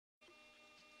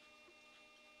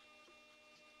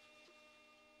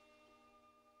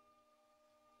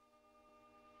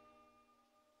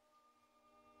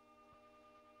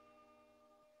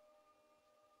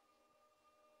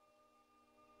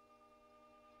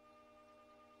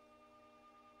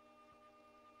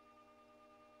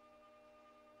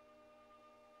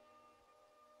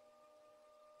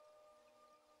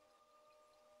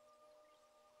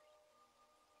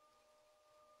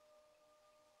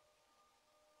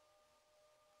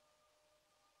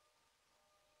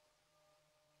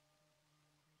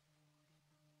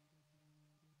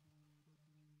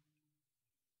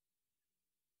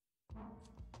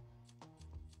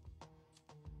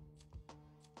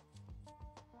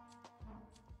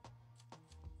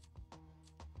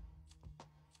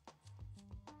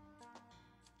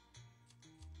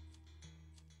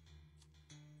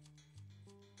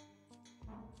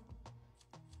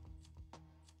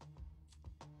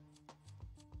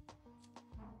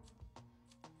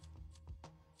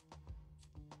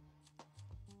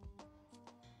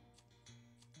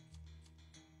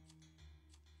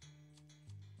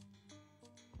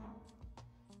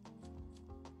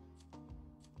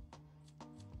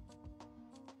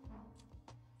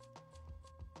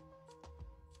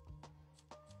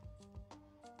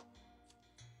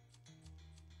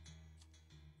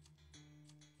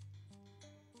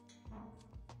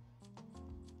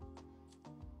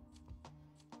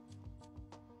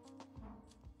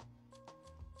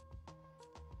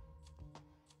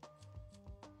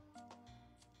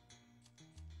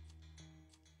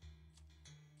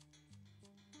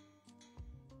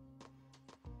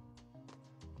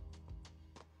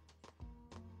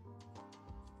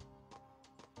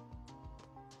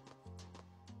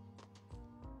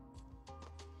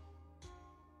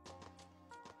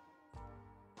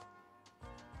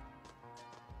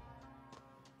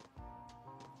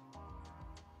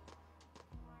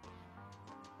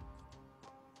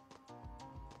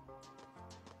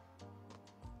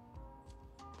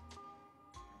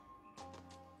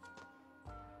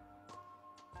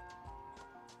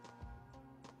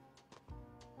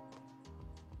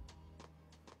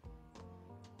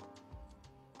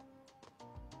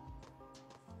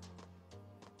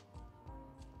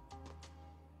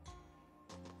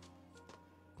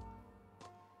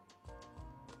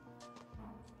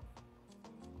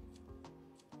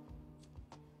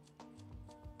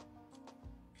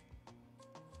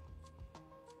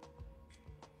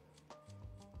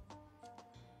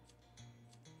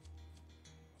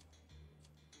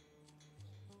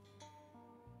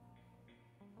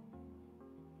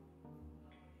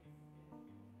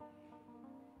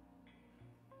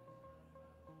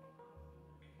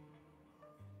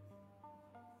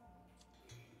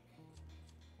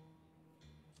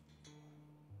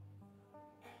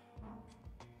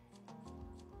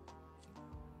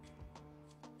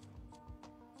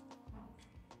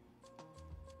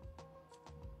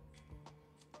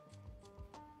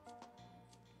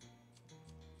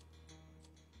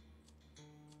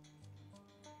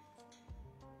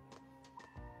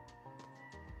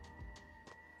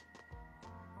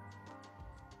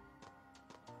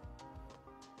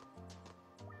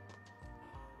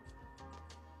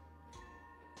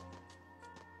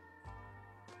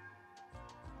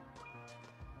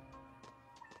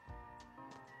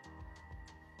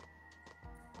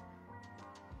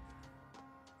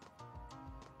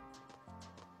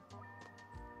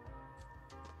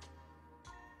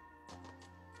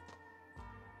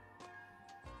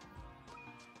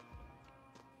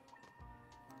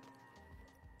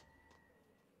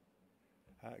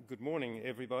Good morning,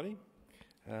 everybody.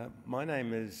 My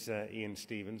name is Ian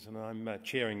Stevens, and I'm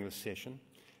chairing this session.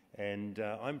 And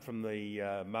I'm from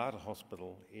the Mater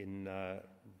Hospital in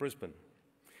Brisbane.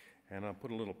 And I'll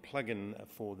put a little plug in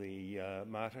for the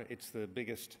Mater. It's the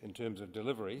biggest, in terms of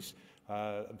deliveries,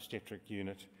 obstetric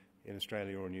unit in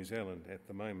Australia or New Zealand at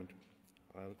the moment.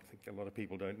 I think a lot of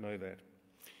people don't know that.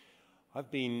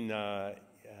 I've been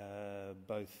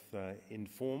both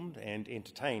informed and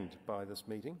entertained by this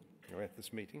meeting, or at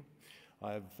this meeting.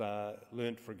 I've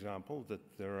learnt, for example, that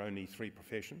there are only 3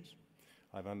 professions.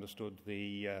 I've understood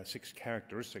the 6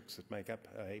 characteristics that make up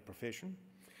a profession.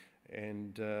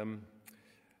 And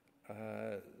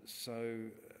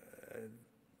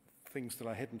things that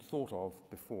I hadn't thought of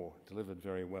before, delivered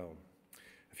very well.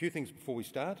 A few things before we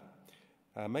start.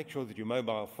 Make sure that your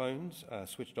mobile phones are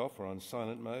switched off or on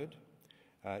silent mode.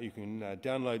 You can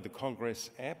download the Congress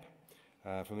app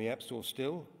from the App Store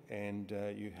still, and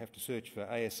you have to search for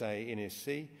ASA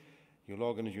NSC. You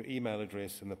log in as your email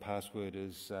address, and the password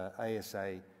is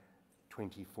ASA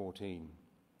 2014.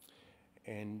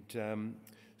 And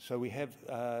so we have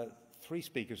 3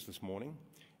 speakers this morning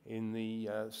in the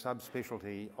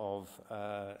subspecialty of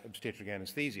obstetric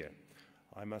anaesthesia.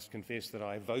 I must confess that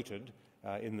I voted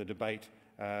in the debate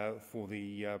for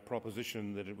the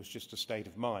proposition that it was just a state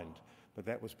of mind, but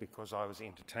that was because I was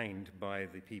entertained by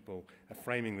the people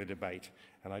framing the debate,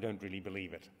 and I don't really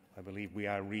believe it. I believe we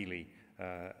are really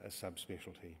a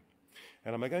subspecialty.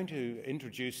 And I'm going to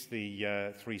introduce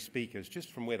the 3 speakers just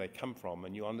from where they come from,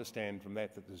 and you understand from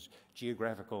that there's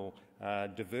geographical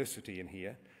diversity in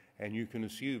here, and you can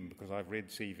assume, because I've read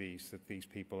CVs, that these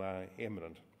people are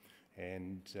eminent.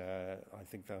 And I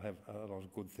think they'll have a lot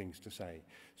of good things to say.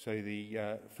 So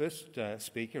the first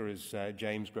speaker is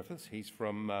James Griffiths. He's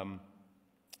from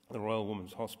the Royal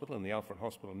Women's Hospital and the Alfred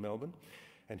Hospital in Melbourne,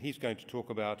 and he's going to talk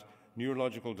about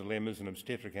neurological dilemmas in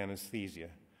obstetric anaesthesia,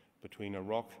 between a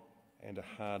rock and a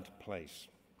hard place.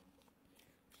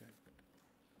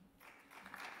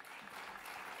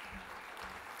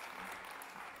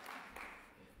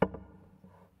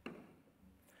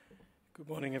 Good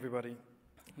morning, everybody,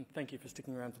 and thank you for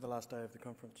sticking around for the last day of the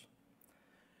conference.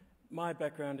 My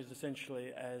background is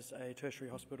essentially as a tertiary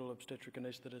hospital obstetric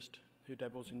anaesthetist who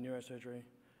dabbles in neurosurgery,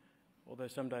 although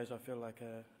some days I feel like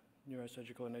a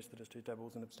neurosurgical anaesthetist who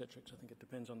dabbles in obstetrics. I think it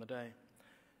depends on the day.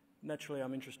 Naturally,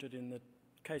 I'm interested in the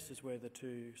cases where the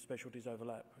 2 specialties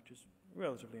overlap, which is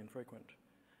relatively infrequent.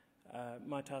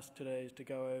 My task today is to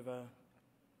go over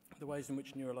the ways in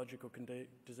which neurological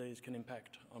disease can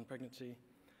impact on pregnancy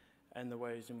and the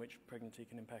ways in which pregnancy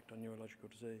can impact on neurological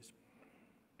disease.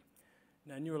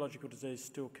 Now, neurological disease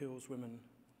still kills women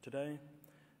today.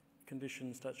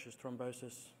 Conditions such as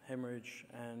thrombosis, hemorrhage,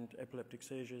 and epileptic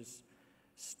seizures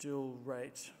still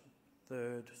rate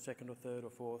 3rd, 2nd or 3rd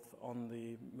or 4th on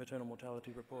the maternal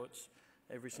mortality reports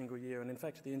every single year. And in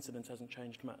fact, the incidence hasn't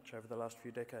changed much over the last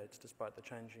few decades, despite the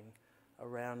changing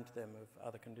around them of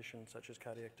other conditions such as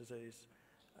cardiac disease,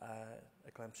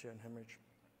 eclampsia and hemorrhage.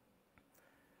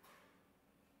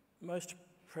 Most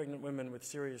pregnant women with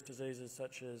serious diseases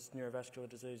such as neurovascular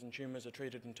disease and tumours are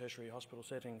treated in tertiary hospital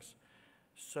settings.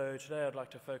 So today I'd like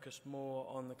to focus more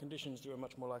on the conditions that we're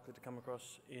much more likely to come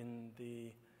across in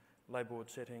the labour ward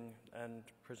setting and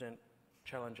present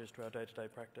challenges to our day-to-day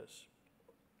practice.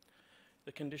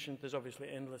 The conditions, there's obviously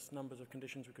endless numbers of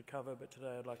conditions we could cover, but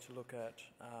today I'd like to look at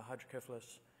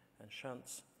hydrocephalus and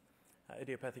shunts,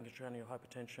 idiopathic intracranial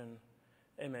hypertension,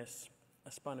 MS,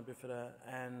 spina bifida,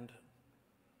 and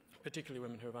particularly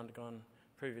women who have undergone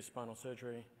previous spinal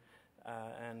surgery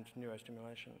and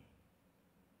neurostimulation.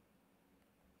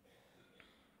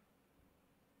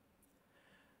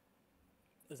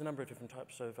 There's a number of different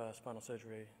types of spinal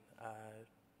surgery,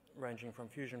 ranging from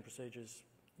fusion procedures,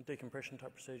 decompression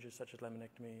type procedures such as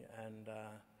laminectomy and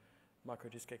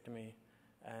microdiscectomy,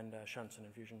 and shunts and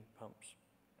infusion pumps.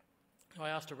 I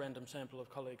asked a random sample of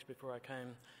colleagues before I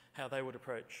came how they would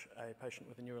approach a patient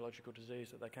with a neurological disease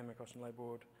that they came across in labour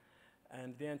ward,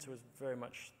 and the answer was very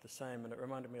much the same, and it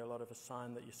reminded me a lot of a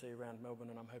sign that you see around Melbourne,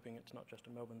 and I'm hoping it's not just a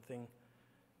Melbourne thing: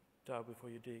 dive before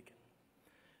you dig.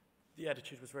 The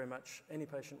attitude was very much any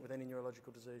patient with any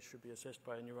neurological disease should be assessed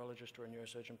by a neurologist or a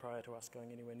neurosurgeon prior to us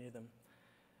going anywhere near them.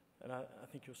 And I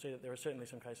think you'll see that there are certainly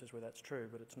some cases where that's true,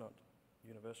 but it's not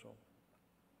universal.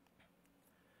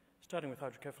 Starting with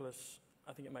hydrocephalus,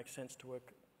 I think it makes sense to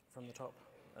work from the top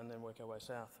and then work our way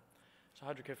south. So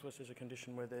hydrocephalus is a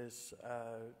condition where there's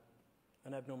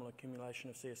an abnormal accumulation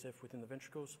of CSF within the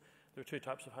ventricles. There are 2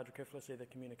 types of hydrocephalus, either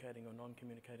communicating or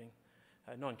non-communicating.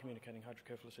 Non-communicating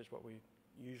hydrocephalus is what we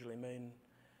usually mean,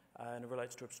 and it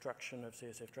relates to obstruction of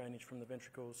CSF drainage from the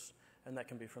ventricles and that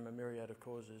can be from a myriad of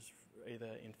causes,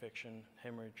 either infection,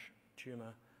 hemorrhage,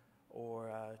 tumour, or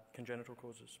congenital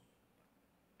causes.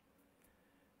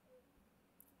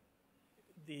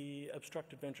 The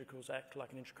obstructed ventricles act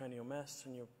like an intracranial mass,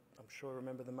 and you'll, I'm sure,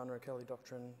 remember the Monro-Kelly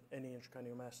doctrine. Any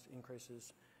intracranial mass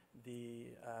increases the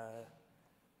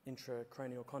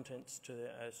intracranial contents to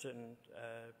a certain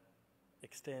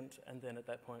extent, and then at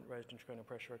that point raised intracranial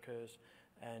pressure occurs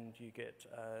and you get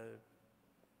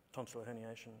tonsillar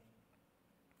herniation.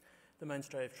 The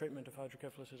mainstay of treatment of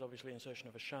hydrocephalus is obviously insertion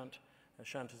of a shunt. A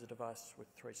shunt is a device with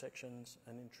 3 sections,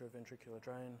 an intraventricular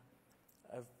drain,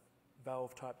 a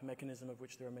valve-type mechanism of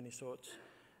which there are many sorts,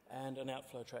 and an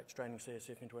outflow tract draining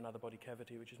CSF into another body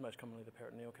cavity, which is most commonly the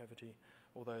peritoneal cavity,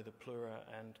 although the pleura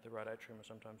and the right atrium are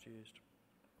sometimes used.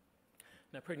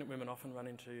 Now, pregnant women often run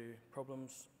into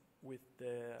problems with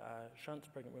their shunts.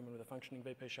 Pregnant women with a functioning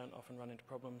VP shunt often run into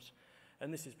problems,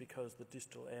 and this is because the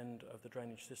distal end of the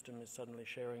drainage system is suddenly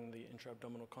sharing the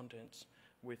intra-abdominal contents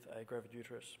with a gravid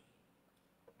uterus.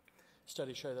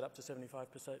 Studies show that up to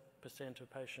 75%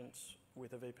 of patients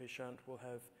with a VP shunt will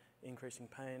have increasing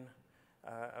pain,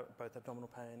 both abdominal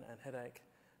pain and headache,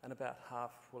 and about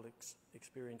half will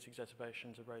experience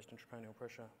exacerbations of raised intracranial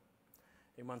pressure.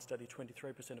 In one study,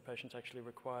 23% of patients actually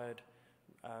required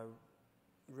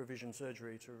revision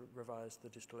surgery to revise the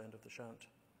distal end of the shunt.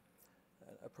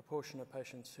 A proportion of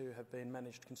patients who have been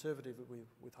managed conservatively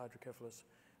with hydrocephalus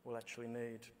will actually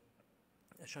need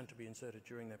a shunt to be inserted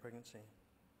during their pregnancy.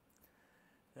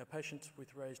 Now, patients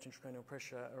with raised intracranial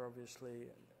pressure are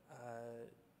obviously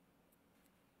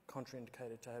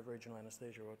contraindicated to have regional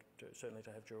anaesthesia or certainly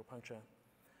to have dural puncture.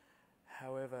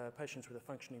 However, patients with a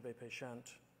functioning VP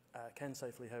shunt can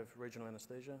safely have regional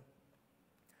anaesthesia.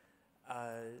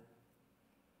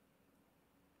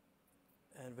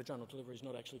 And vaginal delivery is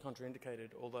not actually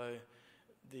contraindicated, although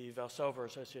the Valsalva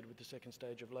associated with the second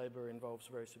stage of labour involves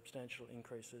very substantial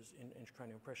increases in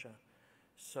intracranial pressure.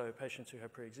 So patients who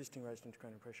have pre-existing raised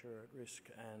intracranial pressure are at risk,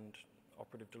 and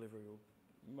operative delivery will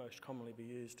most commonly be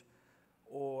used,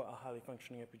 or a highly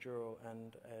functioning epidural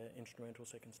and instrumental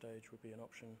second stage would be an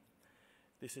option.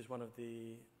 This is one of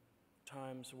the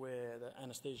times where the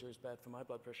anaesthesia is bad for my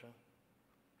blood pressure,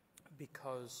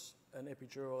 because an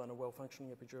epidural and a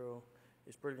well-functioning epidural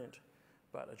is brilliant,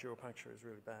 but a dural puncture is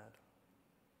really bad.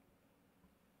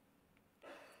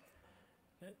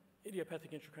 Now,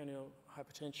 idiopathic intracranial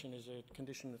hypertension is a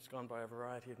condition that's gone by a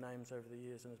variety of names over the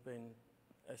years and has been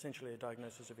essentially a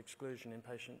diagnosis of exclusion in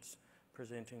patients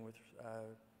presenting with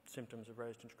symptoms of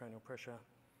raised intracranial pressure.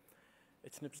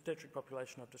 It's an obstetric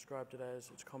population. I've described it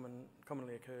as. It's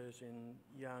commonly occurs in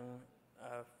young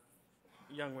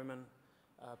women,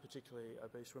 particularly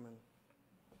obese women.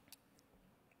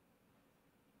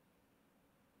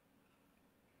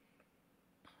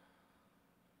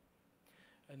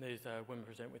 And these women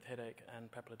present with headache and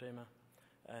papilledema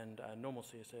and normal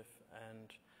CSF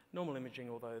and normal imaging,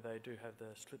 although they do have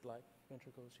the slit-like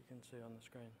ventricles you can see on the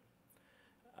screen.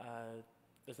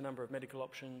 There's a number of medical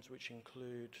options which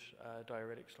include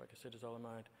diuretics like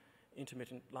acetazolamide,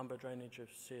 intermittent lumbar drainage of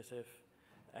CSF,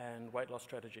 and weight loss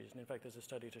strategies. And in fact, there's a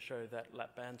study to show that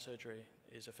lap band surgery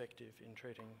is effective in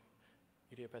treating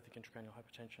idiopathic intracranial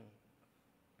hypertension.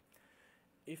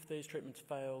 If these treatments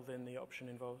fail, then the option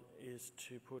involved is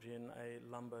to put in a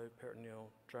lumboperitoneal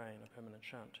drain, a permanent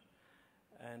shunt.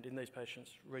 And in these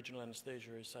patients, regional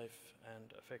anaesthesia is safe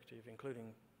and effective,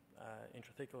 including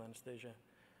intrathecal anaesthesia.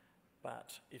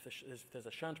 But if there's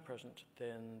a shunt present,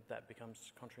 then that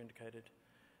becomes contraindicated.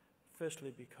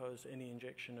 Firstly, because any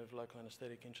injection of local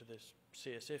anaesthetic into this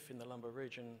CSF in the lumbar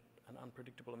region, an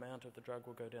unpredictable amount of the drug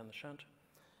will go down the shunt.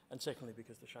 And secondly,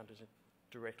 because the shunt is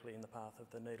directly in the path of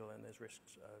the needle and there's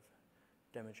risks of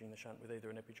damaging the shunt with either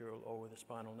an epidural or with a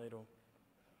spinal needle.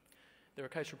 There are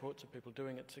case reports of people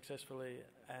doing it successfully,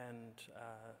 and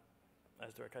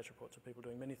as there are case reports of people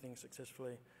doing many things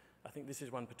successfully, I think this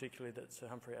is one particularly that Sir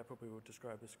Humphrey Appleby would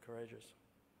describe as courageous.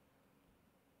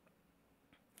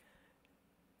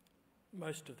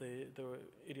 Most of the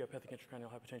idiopathic intracranial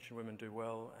hypertension women do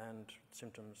well and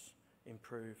symptoms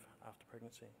improve after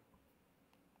pregnancy.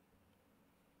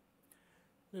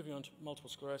 Moving on to multiple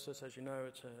sclerosis, as you know,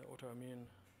 it's an autoimmune,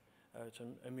 it's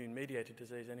an immune-mediated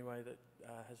disease anyway that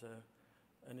has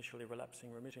a initially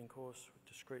relapsing remitting course with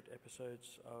discrete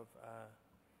episodes of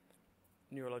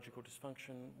neurological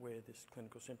dysfunction where these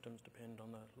clinical symptoms depend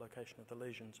on the location of the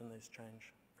lesions, and these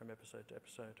change from episode to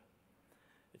episode.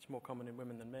 It's more common in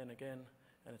women than men again,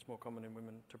 and it's more common in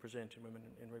women to present in women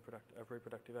of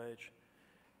reproductive age.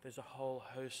 There's a whole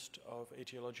host of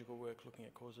etiological work looking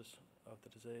at causes of the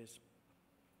disease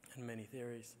and many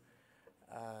theories.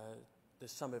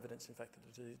 there's some evidence, in fact,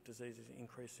 that the disease is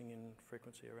increasing in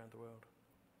frequency around the world.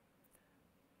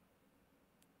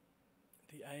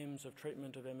 The aims of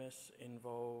treatment of MS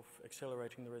involve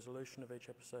accelerating the resolution of each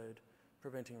episode,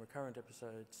 preventing recurrent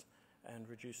episodes, and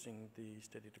reducing the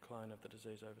steady decline of the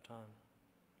disease over time.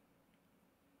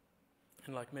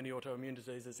 And like many autoimmune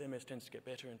diseases, MS tends to get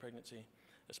better in pregnancy,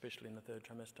 especially in the third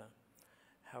trimester.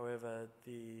 However,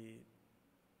 the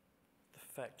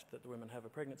fact that the women have a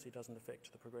pregnancy doesn't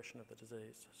affect the progression of the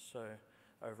disease. So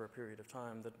over a period of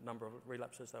time, the number of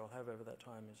relapses they will have over that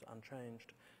time is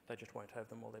unchanged. They just won't have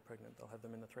them while they're pregnant. They'll have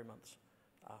them in the 3 months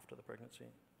after the pregnancy.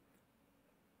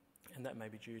 And that may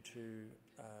be due to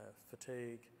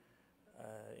fatigue,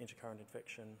 intercurrent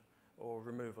infection, or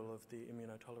removal of the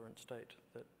immunotolerant state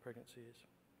that pregnancy is.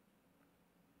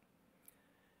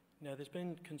 Now, there's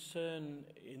been concern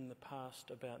in the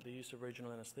past about the use of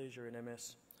regional anaesthesia in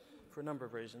MS for a number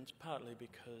of reasons, partly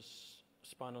because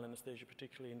spinal anaesthesia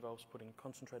particularly involves putting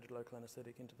concentrated local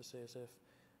anaesthetic into the CSF,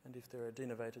 and if there are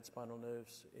denervated spinal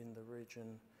nerves in the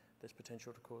region, there's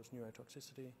potential to cause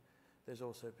neurotoxicity. There's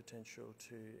also potential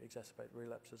to exacerbate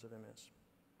relapses of MS.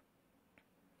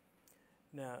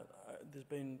 Now, there's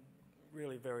been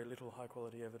really very little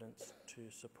high-quality evidence to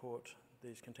support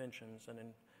these contentions, and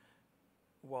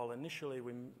while initially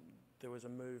there was a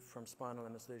move from spinal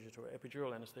anaesthesia to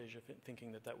epidural anaesthesia,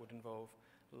 thinking that that would involve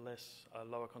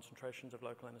lower concentrations of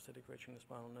local anaesthetic reaching the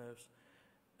spinal nerves,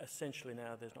 essentially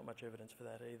now there's not much evidence for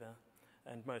that either,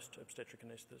 and most obstetric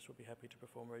anaesthetists will be happy to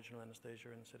perform regional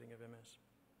anaesthesia in the setting of MS.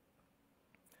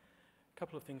 A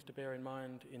couple of things to bear in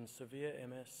mind in severe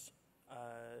MS.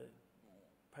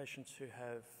 Patients who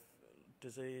have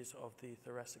disease of the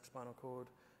thoracic spinal cord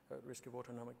are at risk of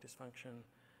autonomic dysfunction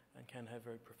and can have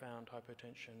very profound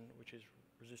hypotension, which is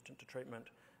resistant to treatment,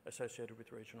 associated with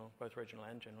both regional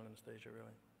and general anaesthesia,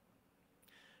 really.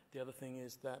 The other thing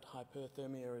is that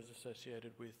hyperthermia is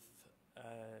associated with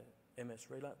MS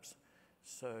relapse,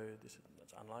 so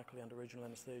that's unlikely under regional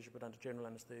anaesthesia, but under general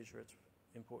anaesthesia it's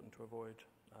important to avoid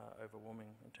overwarming,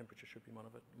 and temperature should be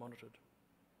monitored.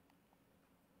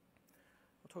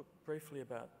 I'll talk briefly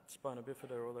about spina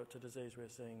bifida, although it's a disease we're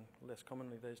seeing less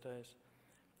commonly these days.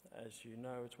 As you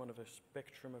know, it's one of a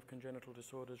spectrum of congenital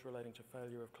disorders relating to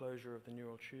failure of closure of the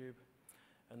neural tube,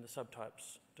 and the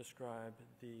subtypes describe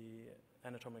the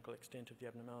anatomical extent of the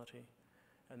abnormality,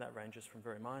 and that ranges from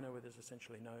very minor, where there's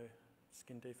essentially no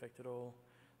skin defect at all,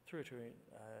 through to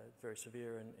very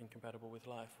severe and incompatible with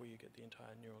life, where you get the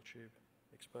entire neural tube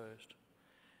exposed.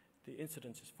 The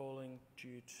incidence is falling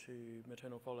due to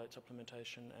maternal folate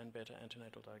supplementation and better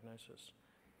antenatal diagnosis.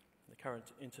 The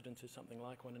current incidence is something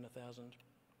like 1 in 1,000.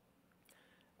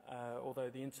 Although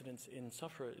the incidence in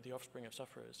the offspring of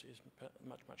sufferers is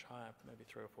much, much higher, maybe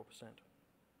 3 or 4%.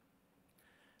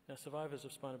 Now, survivors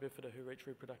of spina bifida who reach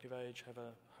reproductive age have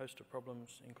a host of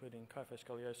problems, including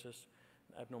kyphoscoliosis,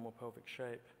 abnormal pelvic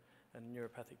shape, and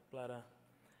neuropathic bladder,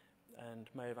 and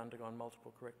may have undergone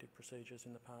multiple corrective procedures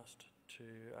in the past to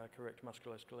correct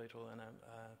musculoskeletal and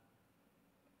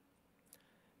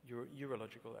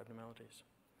urological abnormalities.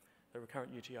 The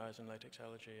recurrent UTIs and latex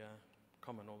allergy are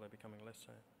common, although becoming less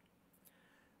so.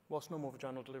 Whilst normal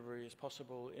vaginal delivery is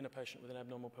possible in a patient with an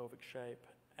abnormal pelvic shape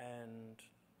and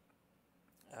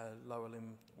lower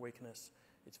limb weakness,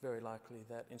 it's very likely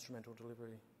that instrumental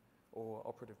delivery or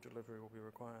operative delivery will be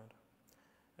required.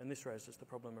 And this raises the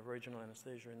problem of regional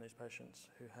anaesthesia in these patients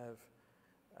who have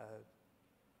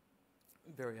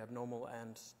very abnormal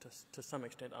and to some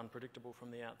extent unpredictable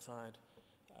from the outside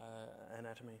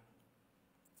anatomy.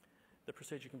 The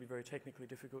procedure can be very technically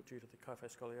difficult due to the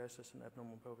kyphoscoliosis and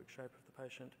abnormal pelvic shape of the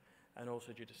patient, and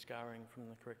also due to scarring from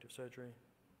the corrective surgery.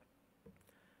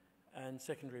 And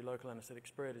secondary local anaesthetic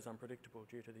spread is unpredictable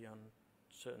due to the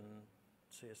uncertain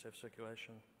CSF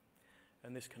circulation.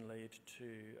 And this can lead to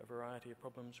a variety of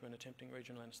problems when attempting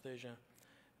regional anaesthesia,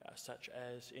 such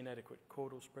as inadequate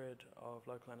caudal spread of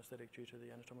local anaesthetic due to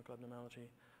the anatomical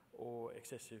abnormality, or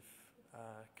excessive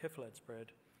cephalad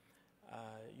spread,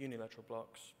 unilateral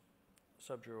blocks,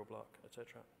 subdural block,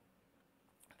 etc.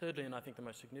 Thirdly, and I think the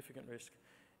most significant risk,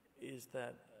 is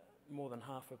that more than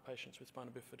half of patients with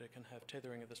spina bifida can have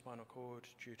tethering of the spinal cord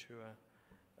due to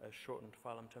a shortened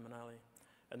filum terminale,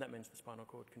 and that means the spinal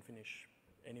cord can finish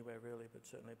anywhere really, but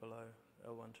certainly below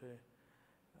L12.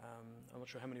 I'm not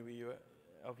sure how many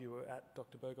of you were at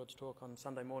Dr. Burgod's talk on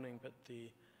Sunday morning, but the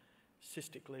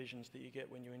cystic lesions that you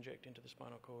get when you inject into the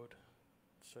spinal cord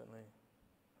certainly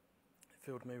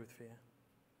filled me with fear.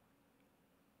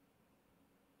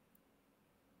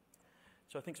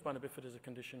 So I think spina bifida is a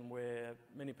condition where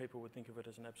many people would think of it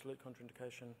as an absolute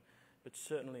contraindication, but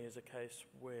certainly is a case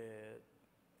where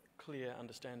clear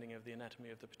understanding of the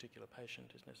anatomy of the particular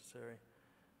patient is necessary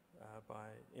by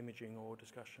imaging or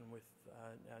discussion with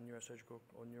our neurosurgical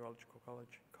or neurological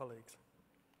colleagues.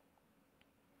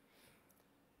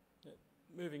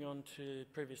 Moving on to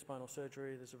previous spinal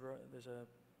surgery, this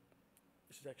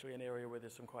is actually an area where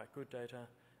there's some quite good data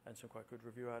and some quite good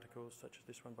review articles, such as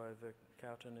this one by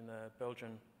Verkouten in the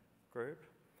Belgian group.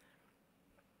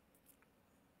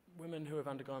 Women who have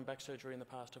undergone back surgery in the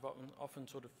past have often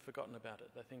sort of forgotten about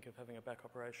it. They think of having a back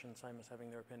operation, same as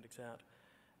having their appendix out,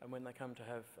 and when they come to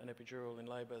have an epidural in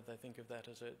labour, they think of that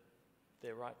as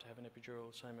their right to have an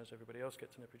epidural, same as everybody else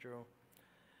gets an epidural.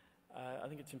 I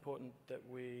think it's important that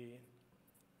we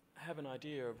have an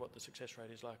idea of what the success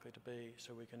rate is likely to be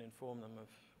so we can inform them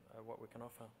of what we can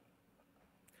offer.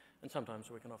 And sometimes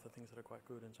we can offer things that are quite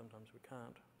good and sometimes we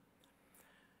can't.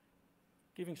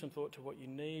 Giving some thought to what you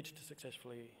need to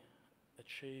successfully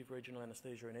achieve regional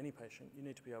anaesthesia in any patient, you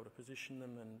need to be able to position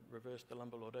them and reverse the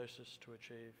lumbar lordosis to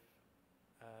achieve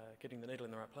getting the needle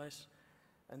in the right place.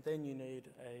 And then you need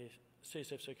a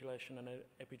CSF circulation and an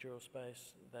epidural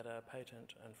space that are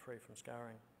patent and free from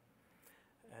scarring.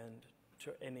 And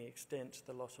to any extent,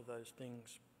 the loss of those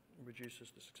things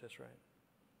reduces the success rate.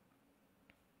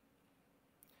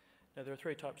 Now, there are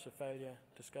three types of failure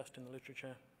discussed in the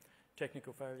literature.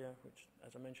 Technical failure, which,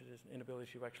 as I mentioned, is an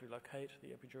inability to actually locate the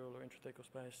epidural or intrathecal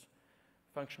space.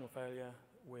 Functional failure,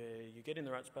 where you get in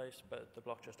the right space, but the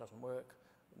block just doesn't work,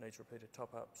 it needs repeated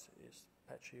top-ups, is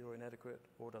patchy or inadequate,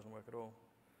 or doesn't work at all.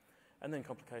 And then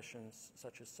complications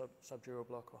such as subdural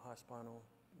block or high spinal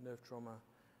nerve trauma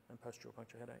and post-dural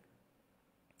puncture headache.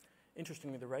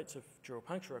 Interestingly, the rates of dural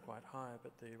puncture are quite high,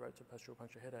 but the rates of post-dural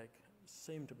puncture headache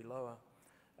seem to be lower,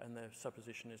 and the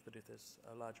supposition is that if there's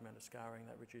a large amount of scarring,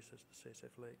 that reduces the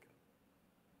CSF leak.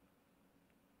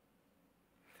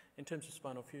 In terms of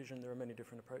spinal fusion, there are many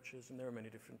different approaches and there are many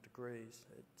different degrees.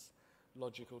 It's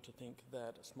logical to think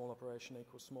that a small operation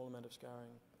equals small amount of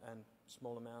scarring and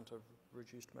small amount of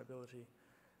reduced mobility,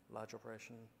 large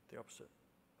operation, the opposite.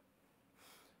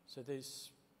 So these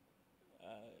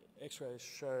X-rays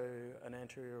show an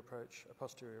anterior approach, a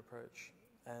posterior approach,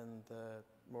 and the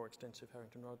more extensive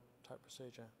Harrington rod type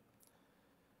procedure.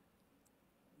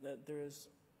 There is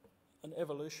an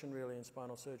evolution really in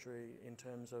spinal surgery in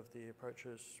terms of the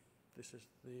approaches. This is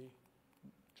the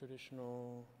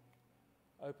traditional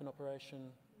open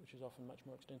operation, which is often much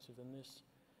more extensive than this.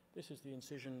 This is the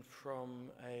incision from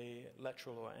a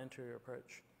lateral or anterior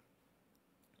approach.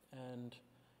 And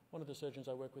one of the surgeons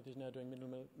I work with is now doing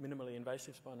minimally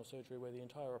invasive spinal surgery where the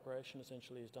entire operation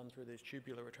essentially is done through these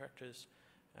tubular retractors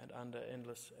and under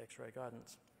endless X-ray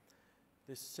guidance.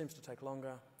 This seems to take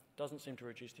longer, doesn't seem to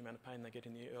reduce the amount of pain they get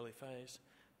in the early phase,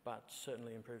 but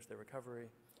certainly improves their recovery.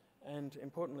 And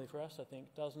importantly for us, I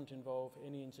think, doesn't involve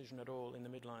any incision at all in the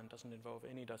midline, doesn't involve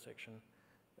any dissection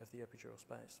of the epidural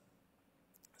space.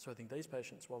 So I think these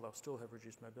patients, while they'll still have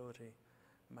reduced mobility,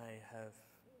 may have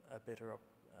a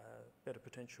better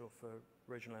potential for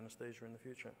regional anaesthesia in the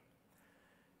future.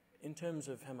 In terms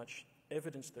of how much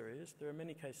evidence there are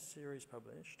many case series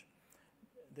published.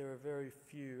 There are very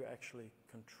few actually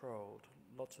controlled.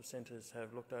 Lots of centres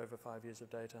have looked over 5 years of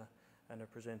data and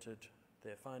have presented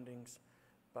their findings,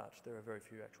 but there are very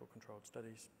few actual controlled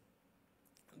studies.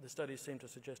 The studies seem to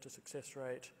suggest a success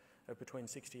rate of between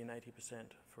 60 and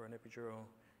 80% for an epidural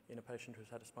in a patient who's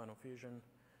had a spinal fusion,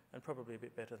 and probably a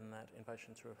bit better than that in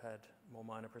patients who have had more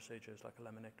minor procedures like a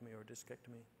laminectomy or a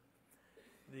discectomy.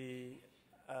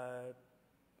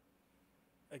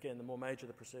 Again, the more major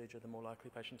the procedure, the more likely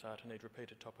patients are to need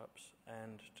repeated top-ups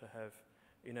and to have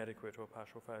inadequate or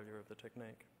partial failure of the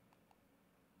technique.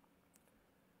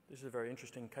 This is a very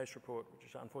interesting case report,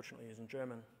 which unfortunately is in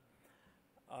German.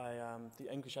 The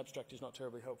English abstract is not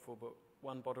terribly helpful, but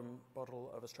one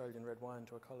bottle of Australian red wine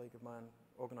to a colleague of mine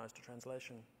organised a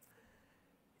translation.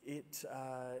 It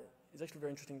is actually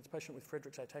very interesting. It's a patient with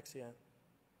Friedreich's ataxia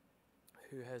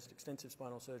who has extensive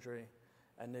spinal surgery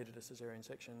and needed a caesarean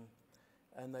section.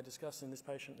 And they discuss in this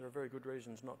patient there are very good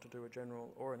reasons not to do a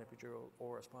general or an epidural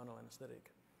or a spinal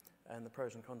anaesthetic. And the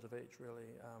pros and cons of each really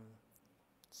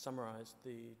summarise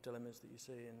the dilemmas that you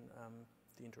see in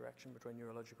the interaction between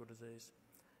neurological disease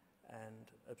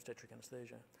and obstetric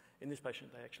anaesthesia. In this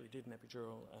patient, they actually did an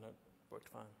epidural and it worked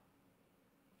fine.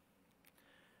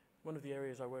 One of the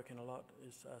areas I work in a lot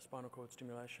is spinal cord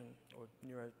stimulation or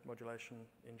neuromodulation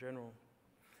in general.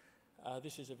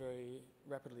 This is a very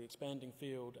rapidly expanding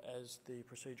field as the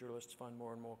proceduralists find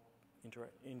more and more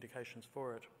indications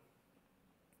for it.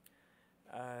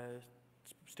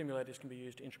 Stimulators can be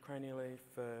used intracranially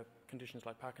for conditions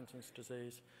like Parkinson's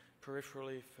disease,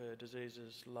 peripherally for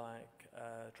diseases like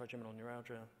trigeminal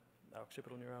neuralgia,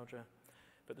 occipital neuralgia,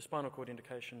 But the spinal cord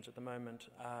indications at the moment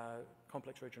are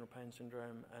complex regional pain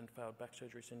syndrome and failed back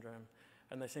surgery syndrome,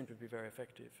 and they seem to be very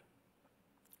effective.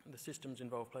 The systems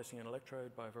involve placing an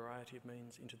electrode by a variety of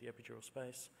means into the epidural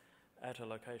space at a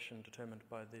location determined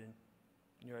by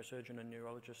the neurosurgeon and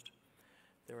neurologist.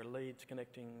 There are leads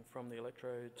connecting from the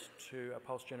electrodes to a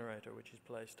pulse generator, which is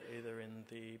placed either in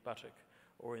the buttock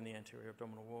or in the anterior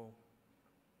abdominal wall.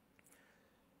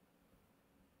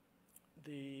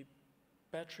 The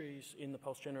batteries in the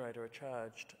pulse generator are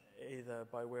charged either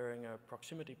by wearing a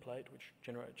proximity plate, which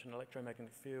generates an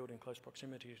electromagnetic field in close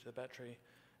proximity to the battery,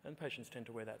 and patients tend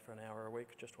to wear that for an hour a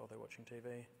week just while they're watching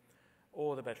TV,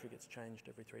 or the battery gets changed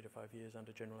every 3 to 5 years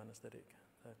under general anaesthetic.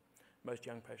 So most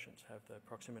young patients have the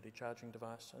proximity charging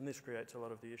device, and this creates a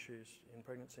lot of the issues in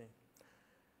pregnancy.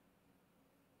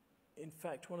 In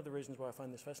fact, one of the reasons why I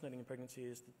find this fascinating in pregnancy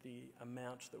is that the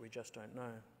amount that we just don't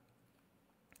know.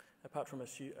 Apart from a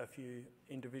few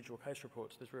individual case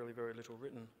reports, there's really very little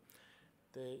written.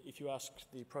 If you ask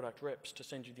the product reps to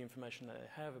send you the information that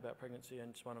they have about pregnancy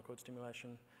and spinal cord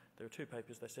stimulation, there are 2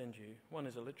 papers they send you. One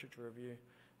is a literature review,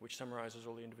 which summarises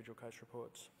all the individual case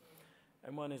reports,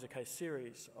 and one is a case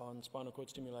series on spinal cord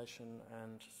stimulation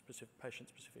and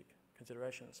patient-specific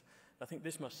considerations. I think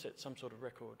this must set some sort of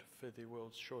record for the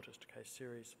world's shortest case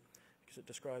series, because it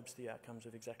describes the outcomes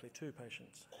of exactly 2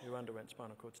 patients who underwent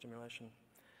spinal cord stimulation.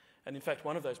 And in fact,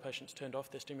 one of those patients turned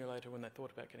off their stimulator when they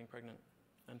thought about getting pregnant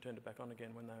and turned it back on again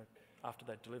after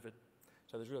they'd delivered.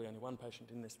 So there's really only 1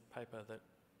 patient in this paper that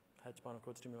had spinal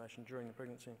cord stimulation during the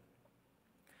pregnancy.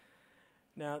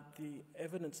 Now, the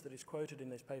evidence that is quoted in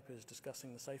these papers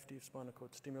discussing the safety of spinal cord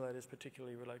stimulators,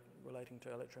 particularly relating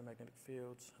to electromagnetic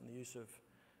fields and the use of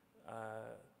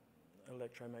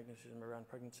electromagnetism around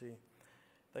pregnancy,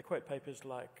 they quote papers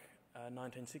like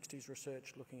 1960s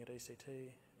research looking at ECT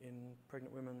in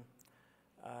pregnant women,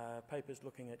 papers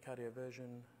looking at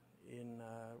cardioversion in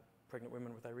pregnant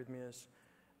women with arrhythmias,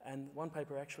 and one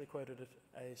paper actually quoted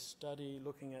a study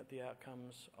looking at the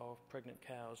outcomes of pregnant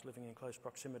cows living in close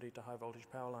proximity to high voltage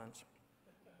power lines.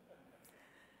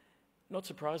 Not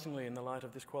surprisingly, in the light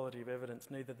of this quality of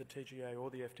evidence, neither the TGA or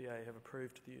the FDA have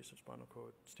approved the use of spinal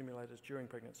cord stimulators during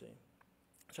pregnancy.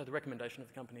 So the recommendation of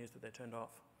the company is that they're turned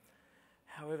off.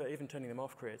 However, even turning them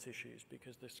off creates issues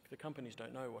because the companies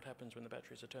don't know what happens when the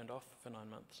batteries are turned off for 9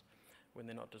 months, when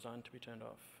they're not designed to be turned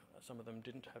off. Some of them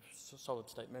didn't have solid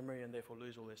state memory and therefore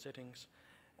lose all their settings.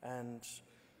 And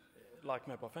like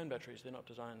mobile phone batteries, they're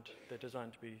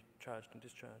designed to be charged and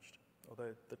discharged,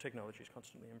 although the technology is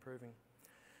constantly improving.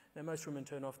 Now, most women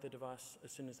turn off their device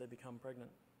as soon as they become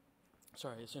pregnant.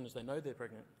 As soon as they know they're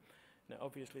pregnant. Now,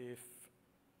 obviously, if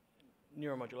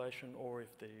neuromodulation or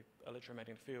if the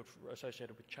electromagnetic field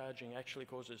associated with charging actually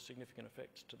causes significant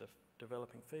effects to the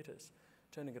developing fetus,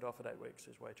 turning it off at 8 weeks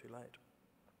is way too late.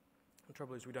 The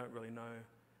trouble is we don't really know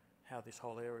how this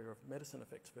whole area of medicine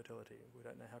affects fertility. We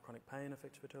don't know how chronic pain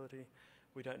affects fertility.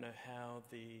 We don't know how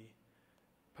the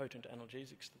potent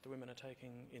analgesics that the women are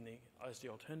taking as the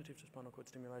alternative to spinal cord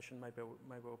stimulation may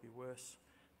well be worse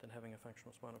than having a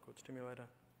functional spinal cord stimulator.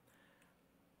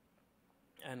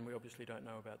 And we obviously don't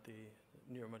know about the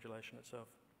neuromodulation itself.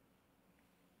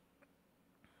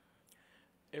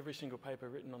 Every single paper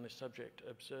written on this subject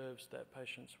observes that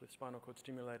patients with spinal cord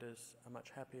stimulators are much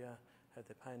happier, have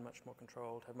their pain much more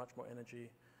controlled, have much more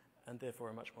energy, and therefore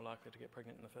are much more likely to get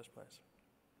pregnant in the first place.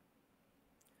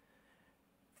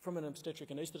 From an obstetric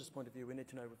anaesthetist point of view, we need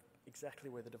to know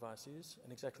exactly where the device is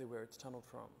and exactly where it's tunnelled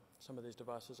from. Some of these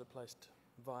devices are placed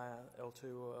via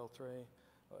L2 or L3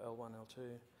 or L1, L2,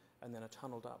 and then are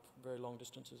tunnelled up very long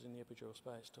distances in the epidural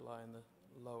space to lie in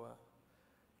the lower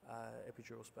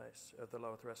epidural space of the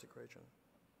lower thoracic region.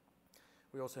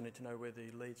 We also need to know where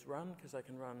the leads run, because they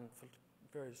can run for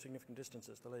very significant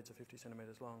distances. The leads are 50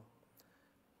 centimetres long.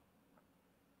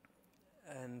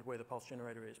 And where the pulse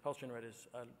generator is. Pulse generators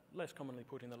are less commonly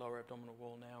put in the lower abdominal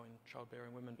wall now in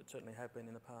childbearing women, but certainly have been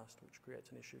in the past, which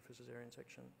creates an issue for caesarean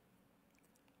section.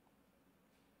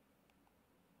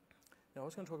 Now, I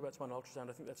was going to talk about spinal ultrasound.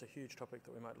 I think that's a huge topic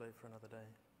that we might leave for another day.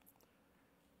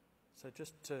 So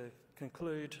just to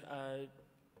conclude,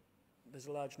 there's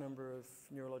a large number of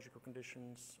neurological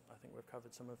conditions. I think we've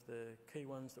covered some of the key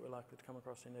ones that we're likely to come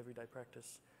across in everyday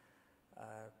practice.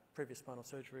 Previous spinal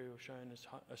surgery was shown as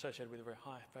associated with a very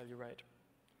high failure rate,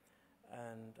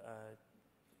 and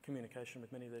communication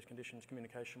with many of these conditions,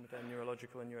 communication with our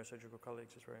neurological and neurosurgical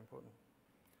colleagues is very important.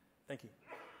 Thank you.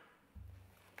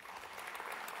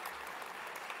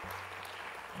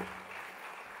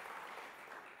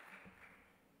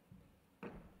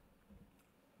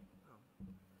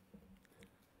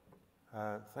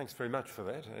 Thanks very much for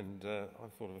that, and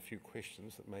I've thought of a few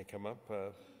questions that may come up.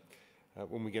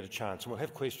 when we get a chance. And we'll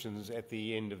have questions at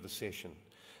the end of the session.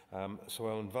 So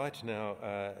I'll invite now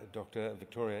Dr.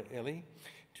 Victoria Eley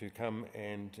to come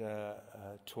and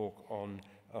talk on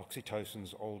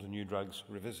oxytocin's old and new drugs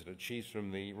revisited. She's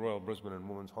from the Royal Brisbane and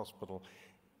Women's Hospital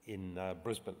in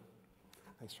Brisbane.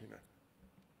 Thanks very much.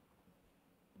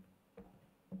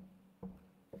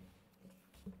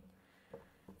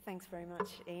 Thanks very much,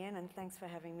 Ian, and thanks for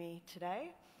having me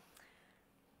today.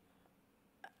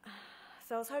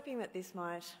 So I was hoping that this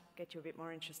might get you a bit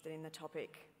more interested in the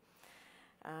topic.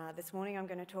 This morning I'm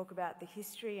going to talk about the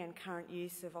history and current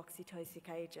use of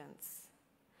oxytocic agents.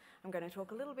 I'm going to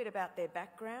talk a little bit about their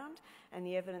background and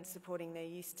the evidence supporting their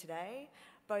use today,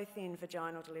 both in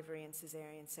vaginal delivery and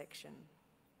caesarean section.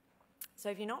 So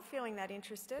if you're not feeling that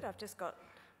interested, I've just got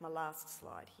my last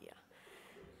slide here,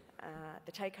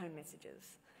 the take-home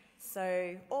messages.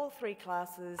 So all three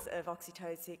classes of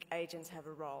oxytocic agents have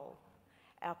a role.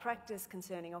 Our practice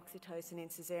concerning oxytocin in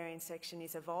caesarean section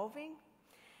is evolving,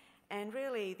 and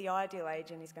really the ideal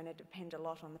agent is going to depend a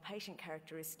lot on the patient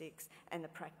characteristics and the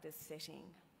practice setting.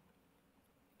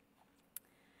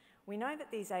 We know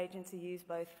that these agents are used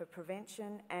both for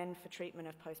prevention and for treatment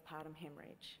of postpartum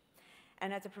hemorrhage.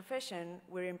 And as a profession,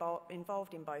 we're involved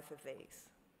in both of these.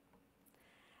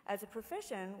 As a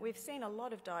profession, we've seen a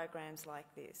lot of diagrams like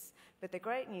this, but the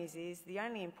great news is the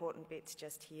only important bit's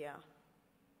just here.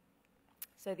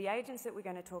 So the agents that we're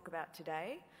going to talk about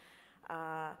today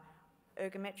are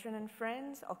ergometrin and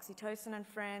friends, oxytocin and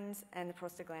friends, and the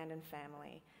prostaglandin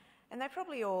family. And they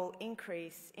probably all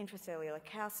increase intracellular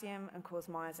calcium and cause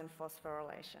myosin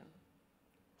phosphorylation.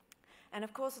 And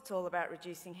of course, it's all about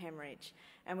reducing hemorrhage.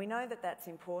 And we know that that's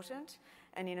important.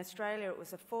 And in Australia, it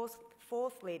was the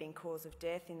fourth leading cause of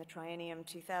death in the triennium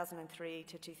 2003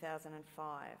 to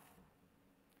 2005.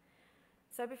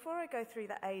 So before I go through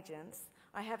the agents,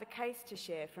 I have a case to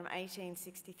share from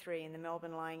 1863 in the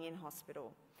Melbourne Lying-In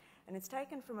Hospital. And it's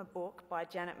taken from a book by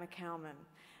Janet McCalman.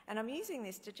 And I'm using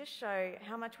this to just show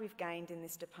how much we've gained in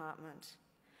this department.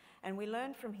 And we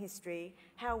learn from history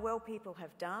how well people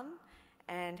have done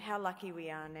and how lucky we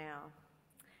are now.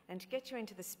 And to get you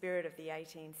into the spirit of the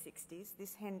 1860s,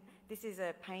 this is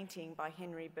a painting by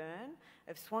Henry Byrne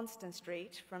of Swanston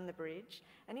Street from the bridge,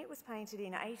 and it was painted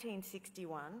in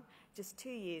 1861, just 2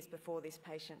 years before this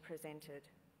patient presented.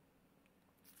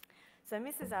 So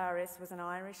Mrs. RS was an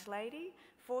Irish lady,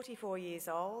 44 years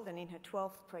old and in her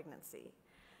 12th pregnancy.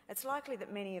 It's likely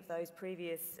that many of those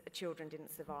previous children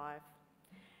didn't survive.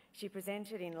 She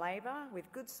presented in labour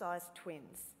with good-sized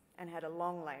twins and had a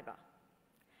long labour.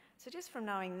 So just from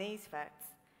knowing these facts,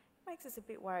 it makes us a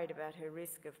bit worried about her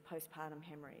risk of postpartum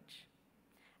hemorrhage.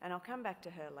 And I'll come back to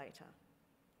her later.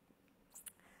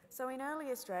 So in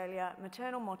early Australia,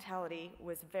 maternal mortality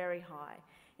was very high.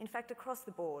 In fact, across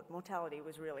the board, mortality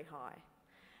was really high.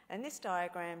 And this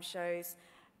diagram shows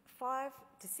 500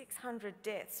 to 600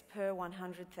 deaths per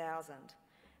 100,000.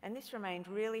 And this remained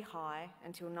really high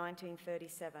until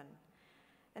 1937.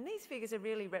 And these figures are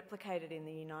really replicated in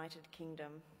the United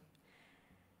Kingdom.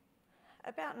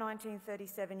 About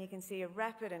 1937, you can see a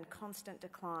rapid and constant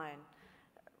decline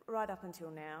right up until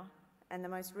now. And the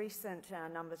most recent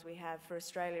numbers we have for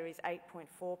Australia is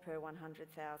 8.4 per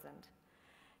 100,000.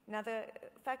 Now, the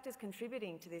factors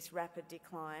contributing to this rapid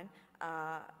decline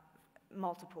are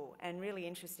multiple and really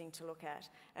interesting to look at.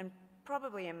 And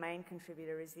probably a main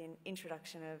contributor is the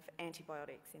introduction of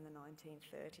antibiotics in the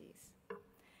 1930s.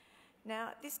 Now,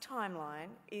 this timeline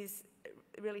is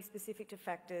really specific to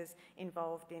factors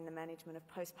involved in the management of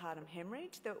postpartum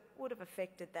hemorrhage that would have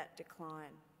affected that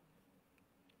decline.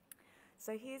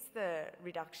 So here's the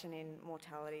reduction in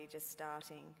mortality just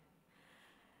starting.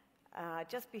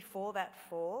 Just before that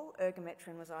fall,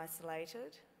 ergometrin was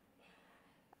isolated.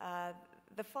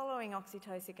 The following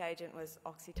oxytocic agent was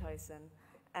oxytocin,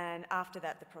 and after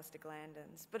that the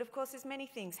prostaglandins. But of course there's many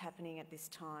things happening at this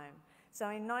time. So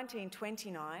in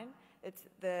 1929,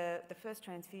 the first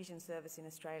transfusion service in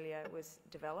Australia was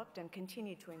developed and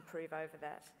continued to improve over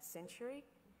that century.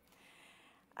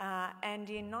 And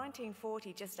in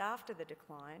 1940, just after the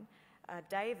decline,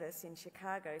 Davis in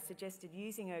Chicago suggested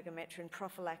using ergometrin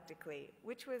prophylactically,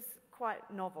 which was quite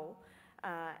novel,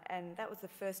 and that was the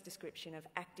first description of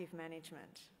active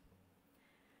management.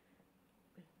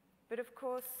 But of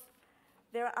course,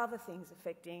 there are other things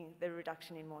affecting the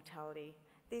reduction in mortality.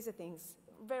 These are things,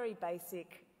 very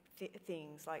basic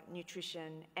things like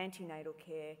nutrition, antenatal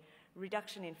care,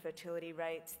 reduction in fertility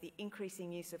rates, the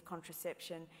increasing use of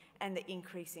contraception, and the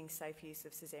increasing safe use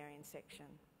of caesarean section.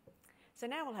 So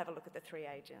now we'll have a look at the three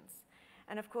agents.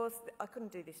 And of course, I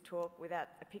couldn't do this talk without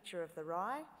a picture of the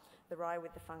rye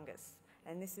with the fungus.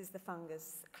 And this is the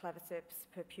fungus Claviceps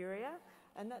purpurea,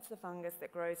 and that's the fungus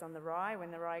that grows on the rye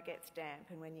when the rye gets damp.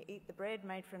 And when you eat the bread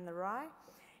made from the rye,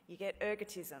 you get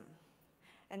ergotism.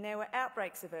 And there were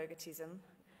outbreaks of ergotism,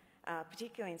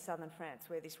 particularly in southern France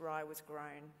where this rye was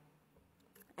grown.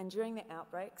 And during the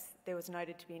outbreaks, there was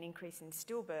noted to be an increase in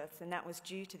stillbirths, and that was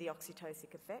due to the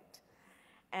oxytocic effect.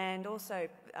 And also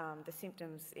the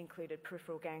symptoms included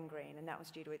peripheral gangrene, and that was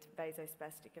due to its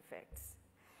vasospastic effects.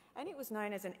 And it was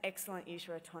known as an excellent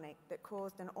uterotonic that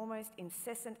caused an almost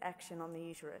incessant action on the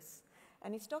uterus.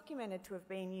 And it's documented to have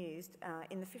been used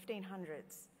in the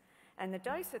 1500s. And the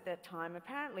dose at that time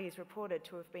apparently is reported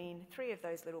to have been 3 of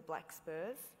those little black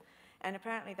spurs, and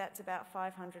apparently that's about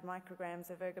 500 micrograms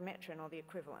of ergometrin, or the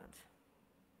equivalent.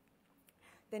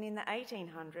 Then in the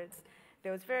 1800s,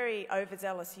 there was very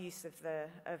overzealous use of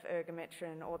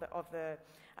ergometrin or of the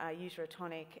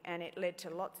uterotonic, and it led to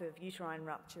lots of uterine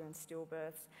rupture and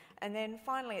stillbirths. And then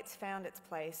finally it's found its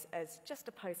place as just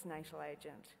a postnatal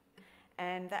agent.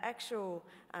 And the actual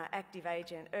active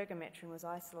agent, ergometrin, was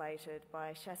isolated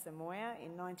by Chassamoya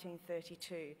in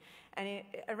 1932. And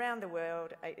around the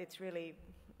world, it's really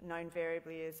known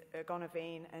variably as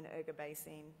ergonovine and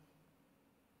ergobasine.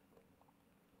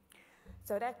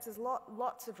 So it acts as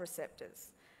lots of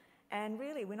receptors. And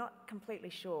really, we're not completely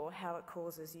sure how it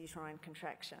causes uterine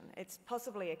contraction. It's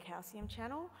possibly a calcium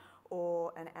channel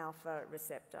or an alpha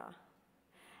receptor.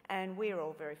 And we're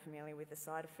all very familiar with the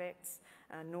side effects.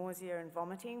 Nausea and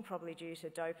vomiting, probably due to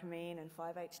dopamine and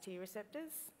 5-HT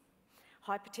receptors.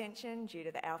 Hypertension due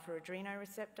to the alpha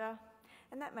adrenoreceptor.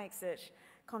 And that makes it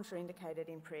contraindicated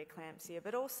in preeclampsia,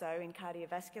 but also in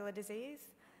cardiovascular disease,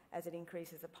 as it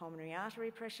increases the pulmonary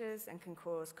artery pressures and can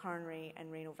cause coronary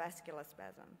and renal vascular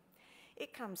spasm.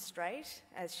 It comes straight,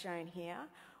 as shown here,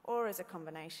 or as a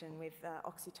combination with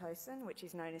oxytocin, which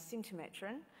is known as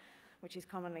symptometrin, which is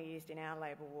commonly used in our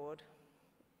labour ward.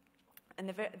 And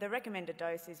the recommended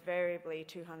dose is variably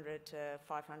 200 to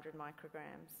 500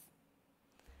 micrograms.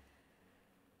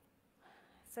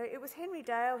 So it was Henry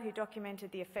Dale who documented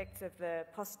the effects of the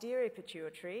posterior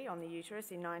pituitary on the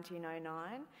uterus in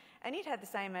 1909, and it had the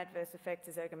same adverse effects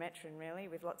as ergometrin, really,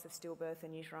 with lots of stillbirth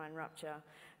and uterine rupture.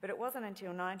 But it wasn't until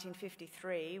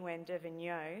 1953 when de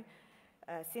Vigneault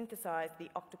synthesised the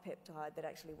octopeptide that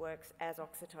actually works as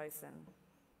oxytocin.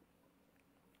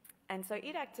 And so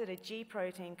it acted a G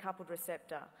protein coupled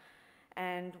receptor,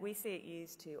 and we see it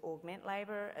used to augment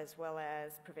labour as well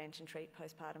as prevent and treat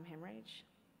postpartum hemorrhage.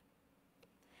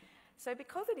 So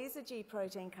because it is a G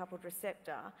protein coupled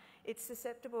receptor, it's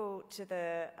susceptible to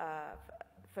the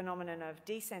phenomenon of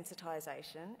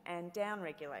desensitisation and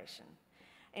downregulation.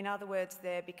 In other words,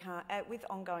 with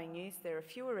ongoing use, there are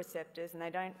fewer receptors and they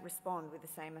don't respond with the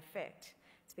same effect.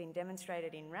 It's been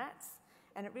demonstrated in rats,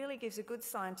 and it really gives a good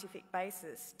scientific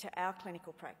basis to our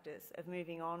clinical practice of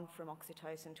moving on from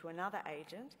oxytocin to another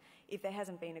agent if there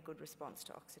hasn't been a good response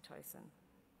to oxytocin.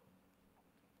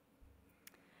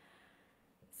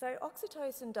 So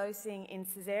oxytocin dosing in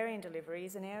caesarean delivery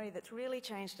is an area that's really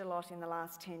changed a lot in the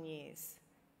last 10 years.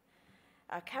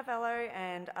 Cavallo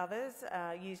and others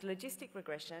used logistic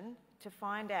regression to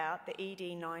find out the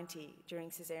ED90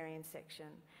 during caesarean section,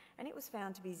 and it was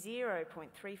found to be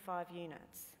 0.35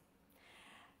 units.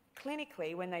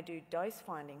 Clinically, when they do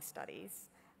dose-finding studies,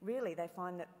 really they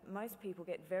find that most people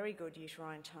get very good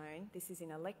uterine tone. This is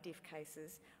in elective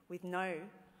cases with no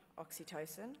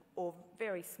oxytocin or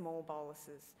very small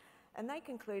boluses. And they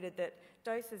concluded that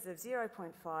doses of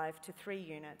 0.5 to 3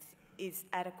 units is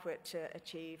adequate to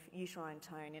achieve uterine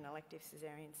tone in elective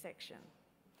caesarean section.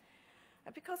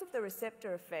 And because of the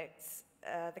receptor effects,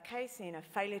 the case in a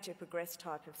failure to progress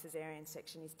type of caesarean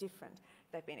section is different.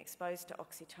 They've been exposed to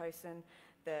oxytocin,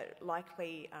 the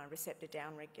likely receptor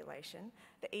downregulation.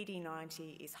 The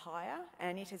ED90 is higher,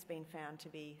 and it has been found to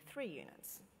be 3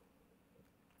 units.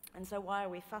 And so why are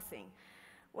we fussing?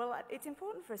 Well, it's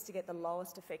important for us to get the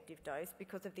lowest effective dose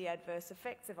because of the adverse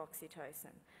effects of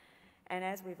oxytocin. And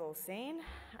as we've all seen,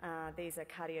 these are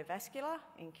cardiovascular,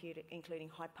 including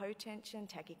hypotension,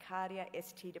 tachycardia,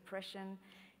 ST depression,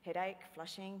 headache,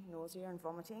 flushing, nausea and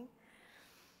vomiting.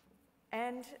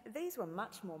 And these were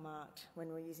much more marked when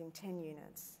we were using 10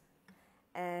 units.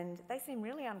 And they seem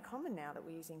really uncommon now that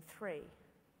we're using 3.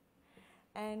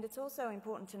 And it's also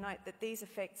important to note that these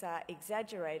effects are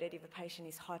exaggerated if a patient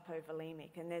is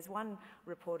hypovolemic. And there's one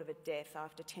report of a death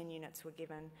after 10 units were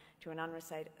given to an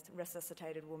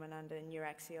unresuscitated woman under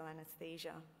neuraxial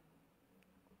anaesthesia.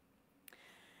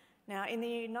 Now, in the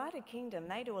United Kingdom,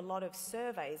 they do a lot of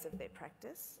surveys of their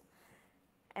practice.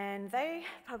 And they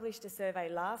published a survey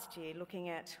last year looking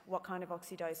at what kind of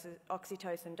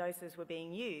oxytocin doses were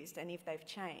being used and if they've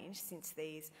changed since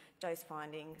these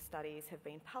dose-finding studies have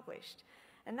been published.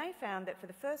 And they found that for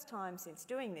the first time since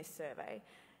doing this survey,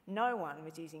 no one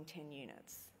was using 10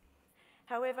 units.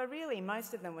 However, really,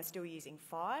 most of them were still using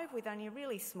 5, with only a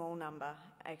really small number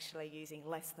actually using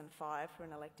less than 5 for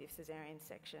an elective caesarean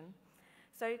section.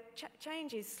 So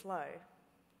change is slow.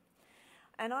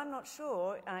 And I'm not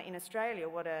sure in Australia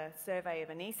what a survey of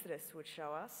anaesthetists would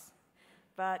show us,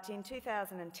 but in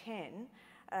 2010,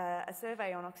 a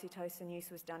survey on oxytocin use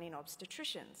was done in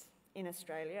obstetricians in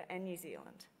Australia and New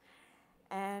Zealand.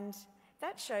 And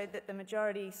that showed that the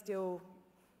majority still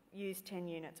use 10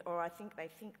 units, or I think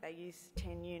they use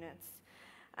 10 units.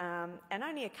 And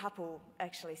only a couple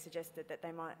actually suggested that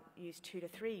they might use 2 to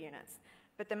 3 units.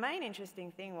 But the main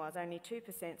interesting thing was only 2%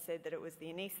 said that it was the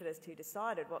anaesthetist who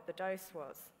decided what the dose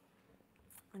was.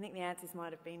 I think the answers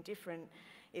might have been different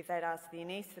if they'd asked the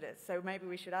anaesthetist, so maybe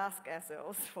we should ask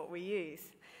ourselves what we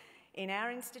use. In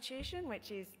our institution,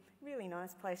 which is a really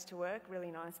nice place to work,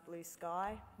 really nice blue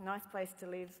sky, nice place to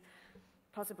live,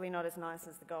 possibly not as nice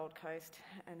as the Gold Coast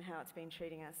and how it's been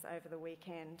treating us over the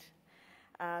weekend.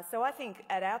 So I think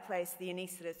at our place, the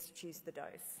anaesthetists choose the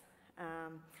dose.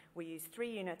 We use 3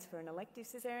 units for an elective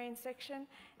caesarean section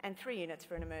and 3 units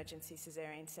for an emergency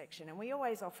caesarean section, and we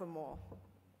always offer more.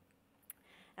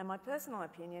 And my personal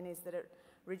opinion is that it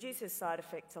reduces side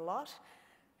effects a lot,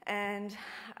 and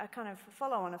a kind of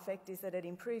follow-on effect is that it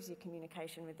improves your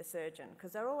communication with the surgeon,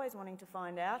 because they're always wanting to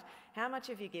find out how much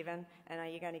have you given and are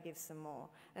you going to give some more.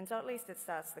 And so at least it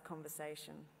starts the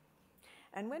conversation.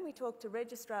 And when we talk to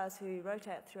registrars who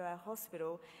rotate through our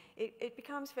hospital, it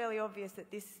becomes fairly obvious that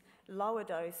this lower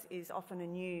dose is often a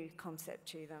new concept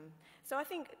to them. So I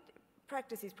think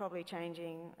practice is probably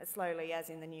changing slowly as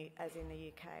in the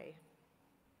UK.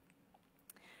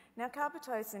 Now,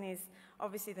 carbetocin is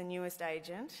obviously the newest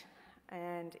agent,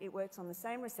 and it works on the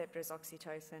same receptor as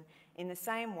oxytocin in the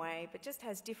same way, but just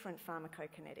has different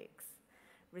pharmacokinetics.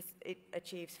 It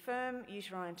achieves firm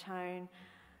uterine tone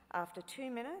after 2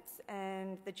 minutes,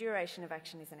 and the duration of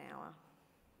action is an hour.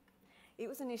 It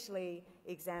was initially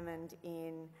examined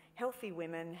in healthy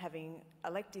women having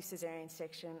elective caesarean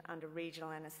section under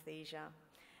regional anaesthesia,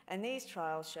 and these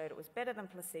trials showed it was better than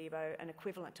placebo and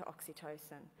equivalent to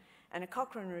oxytocin. And a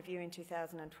Cochrane review in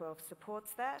 2012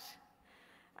 supports that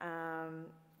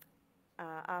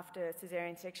after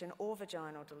caesarean section or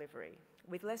vaginal delivery,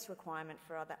 with less requirement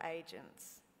for other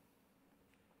agents.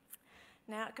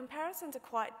 Now, comparisons are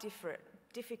quite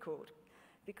difficult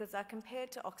because they're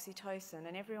compared to oxytocin,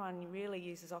 and everyone really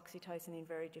uses oxytocin in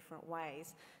very different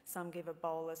ways. Some give a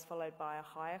bolus followed by a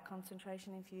higher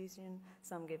concentration infusion,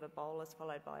 some give a bolus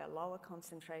followed by a lower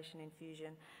concentration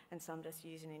infusion, and some just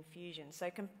use an infusion.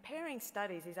 So comparing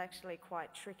studies is actually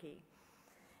quite tricky.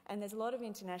 And there's a lot of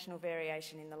international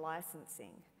variation in the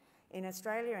licensing. In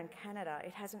Australia and Canada,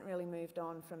 it hasn't really moved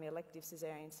on from elective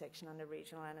caesarean section under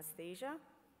regional anaesthesia.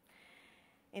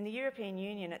 In the European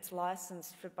Union, it's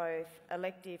licensed for both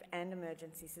elective and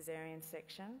emergency caesarean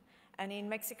section, and in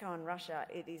Mexico and Russia,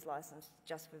 it is licensed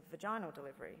just for vaginal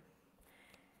delivery.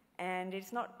 And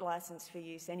it's not licensed for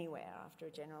use anywhere after a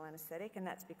general anaesthetic, and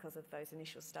that's because of those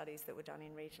initial studies that were done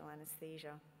in regional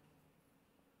anaesthesia.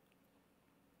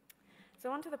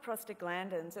 So on to the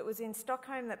prostaglandins. It was in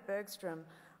Stockholm that Bergström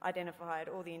identified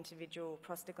all the individual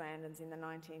prostaglandins in the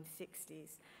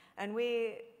 1960s, and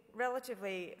we're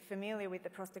relatively familiar with the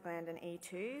prostaglandin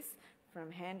E2s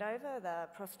from handover, the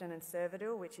prostin and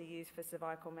Cervidil, which are used for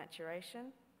cervical maturation.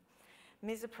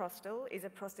 Misoprostol is a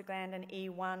prostaglandin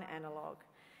E1 analogue,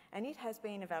 and it has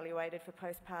been evaluated for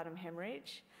postpartum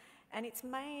hemorrhage, and its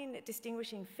main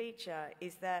distinguishing feature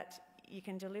is that you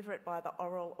can deliver it by the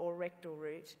oral or rectal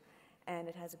route, and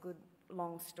it has a good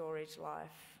long storage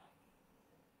life.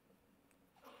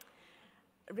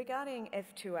 Regarding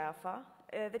F2 alpha,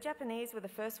 the Japanese were the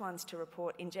first ones to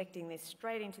report injecting this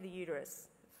straight into the uterus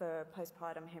for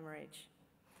postpartum hemorrhage,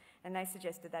 and they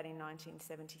suggested that in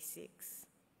 1976.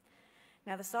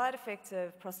 Now, the side effects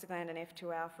of prostaglandin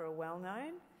F2 alpha are well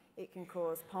known. It can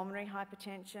cause pulmonary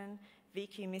hypertension,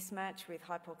 VQ mismatch with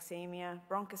hypoxemia,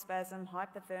 bronchospasm,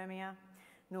 hypothermia,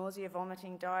 nausea,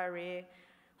 vomiting, diarrhea,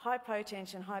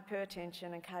 hypotension,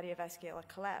 hypertension, and cardiovascular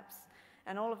collapse.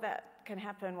 And all of that can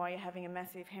happen while you're having a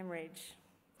massive hemorrhage.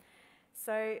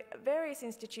 So various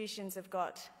institutions have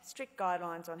got strict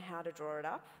guidelines on how to draw it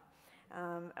up.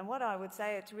 And what I would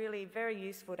say, it's really very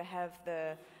useful to have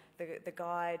the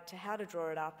guide to how to draw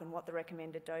it up and what the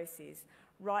recommended dose is,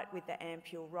 right with the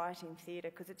ampule, right in theatre,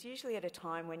 because it's usually at a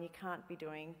time when you can't be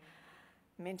doing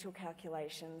mental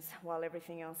calculations while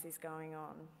everything else is going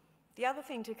on. The other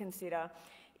thing to consider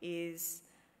is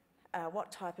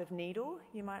what type of needle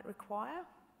you might require.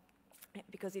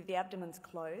 because if the abdomen's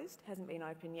closed, hasn't been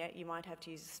open yet, you might have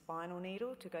to use a spinal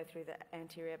needle to go through the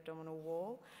anterior abdominal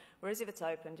wall, whereas if it's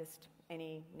open, just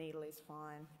any needle is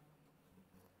fine.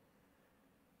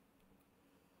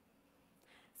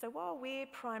 So while we're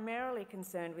primarily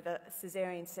concerned with a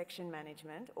caesarean section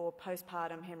management or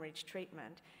postpartum hemorrhage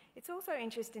treatment, it's also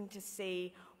interesting to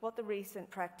see what the recent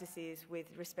practice is with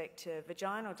respect to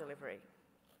vaginal delivery.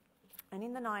 And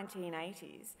in the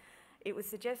 1980s, it was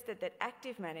suggested that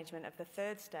active management of the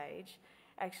third stage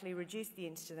actually reduced the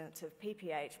incidence of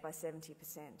PPH by 70%.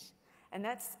 And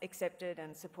that's accepted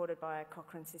and supported by a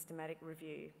Cochrane systematic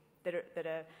review,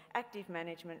 that active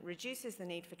management reduces the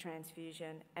need for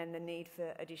transfusion and the need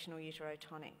for additional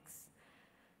uterotonics.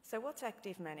 So what's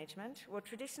active management? Well,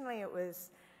 traditionally it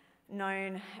was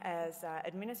known as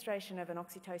administration of an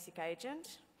oxytocic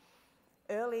agent,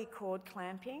 early cord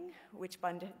clamping, which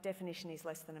by definition is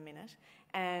less than a minute,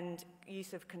 and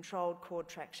use of controlled cord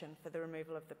traction for the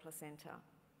removal of the placenta.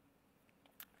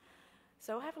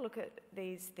 So we'll have a look at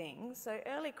these things. So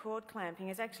early cord clamping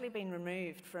has actually been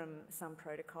removed from some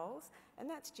protocols, and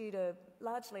that's due to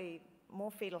largely more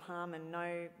fetal harm and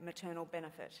no maternal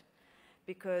benefit,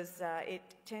 because it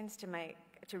tends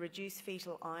to reduce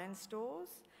fetal iron stores,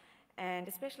 and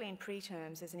especially in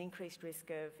preterms, there's an increased risk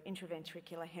of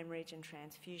intraventricular hemorrhage and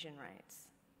transfusion rates.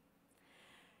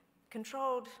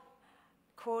 Controlled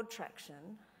cord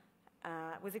traction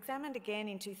was examined again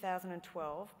in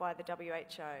 2012 by the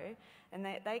WHO, and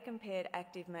they compared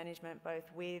active management both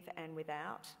with and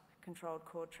without controlled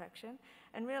cord traction,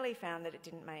 and really found that it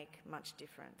didn't make much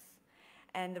difference.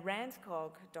 And the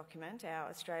RANZCOG document, our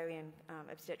Australian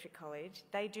Obstetric College,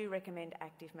 they do recommend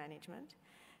active management.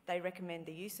 They recommend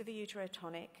the use of a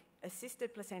uterotonic,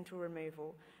 assisted placental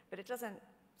removal, but it doesn't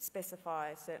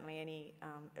specify certainly any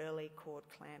early cord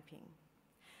clamping.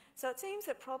 So it seems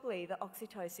that probably the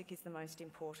oxytocic is the most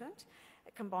important,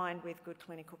 combined with good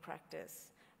clinical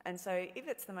practice. And so if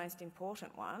it's the most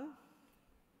important one,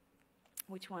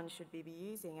 which one should we be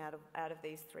using out of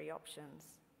these three options?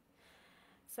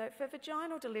 So for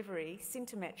vaginal delivery,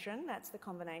 symptometrin, that's the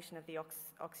combination of the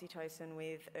oxytocin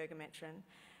with ergometrin,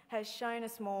 has shown a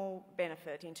small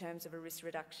benefit in terms of a risk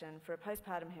reduction for a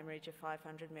postpartum hemorrhage of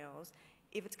 500 mils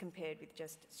if it's compared with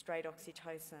just straight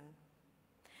oxytocin.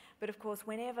 But of course,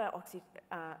 whenever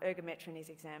ergometrin is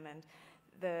examined,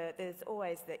 there's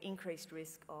always the increased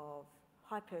risk of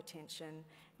hypertension,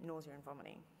 nausea and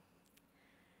vomiting.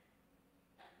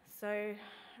 So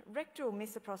rectal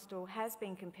misoprostol has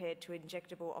been compared to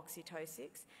injectable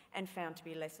oxytocics and found to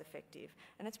be less effective.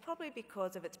 And it's probably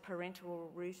because of its parenteral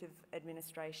route of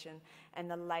administration and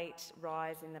the late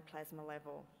rise in the plasma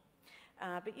level.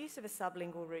 But use of a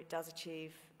sublingual route does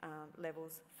achieve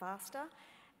levels faster.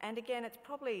 And again, it's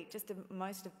probably just the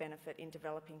most of benefit in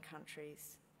developing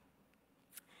countries.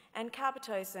 And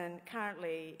carbetocin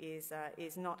currently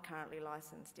is not currently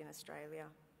licensed in Australia.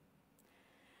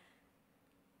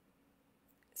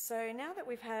 So now that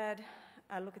we've had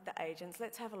a look at the agents,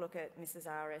 let's have a look at Mrs.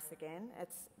 RS again.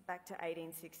 It's back to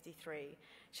 1863.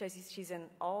 Shows she's an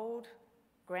old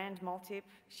grand multip.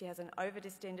 She has an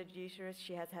overdistended uterus.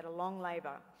 She has had a long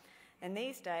labour. And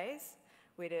these days,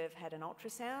 we'd have had an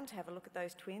ultrasound to have a look at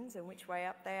those twins and which way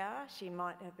up they are. She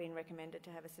might have been recommended to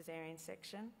have a caesarean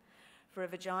section. For a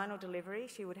vaginal delivery,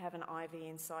 she would have an IV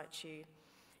in situ.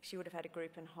 She would have had a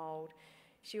group and hold.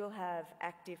 She will have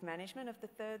active management of the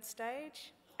third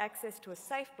stage, access to a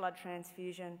safe blood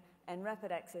transfusion, and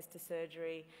rapid access to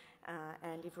surgery,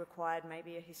 and if required,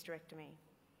 maybe a hysterectomy.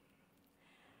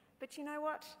 But you know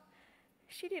what?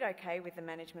 She did okay with the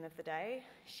management of the day.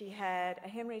 She had a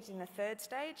hemorrhage in the third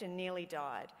stage and nearly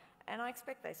died, and I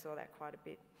expect they saw that quite a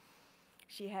bit.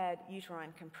 She had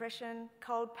uterine compression,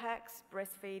 cold packs,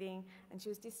 breastfeeding, and she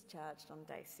was discharged on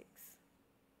day 6.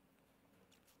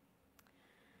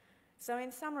 So in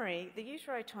summary, the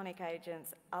uterotonic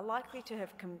agents are likely to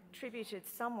have contributed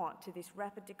somewhat to this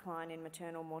rapid decline in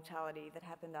maternal mortality that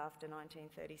happened after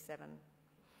 1937.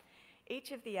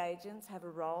 Each of the agents have a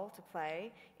role to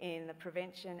play in the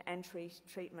prevention and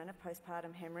treatment of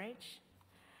postpartum hemorrhage.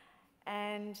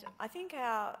 And I think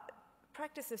our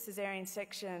practice of caesarean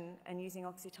section and using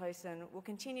oxytocin will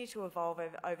continue to evolve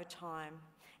over time,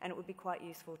 and it would be quite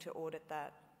useful to audit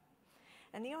that.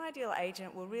 And the ideal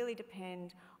agent will really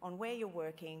depend on where you're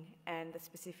working and the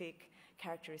specific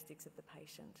characteristics of the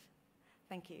patient.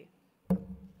 Thank you.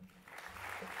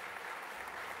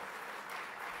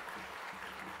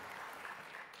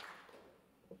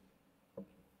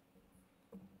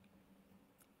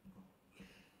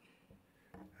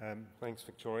 Thanks,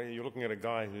 Victoria. You're looking at a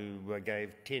guy who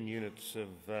gave 10 units of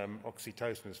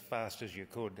oxytocin as fast as you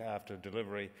could after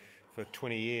delivery for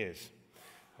 20 years.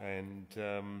 and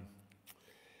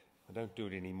I don't do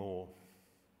it anymore.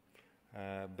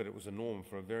 But it was a norm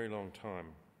for a very long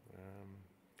time.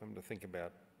 Something to think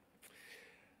about.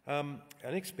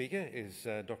 Our next speaker is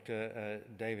Dr.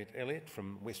 David Elliott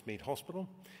from Westmead Hospital,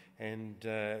 and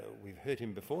we've heard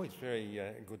him before. He's a very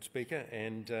good speaker,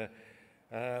 and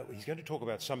he's going to talk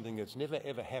about something that's never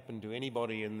ever happened to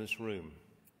anybody in this room,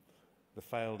 the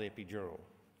failed epidural.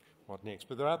 What next?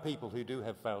 But there are people who do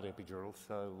have failed epidurals,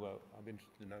 so I'm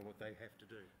interested to know what they have to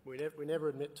do. We never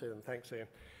admit to them. Thanks, Ian.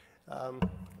 I'll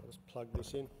just plug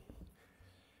this in.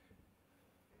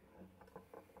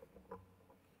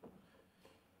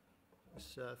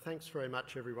 Thanks very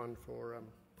much, everyone, for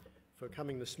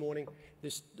coming this morning.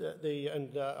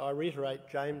 I reiterate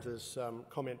James's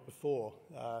comment before.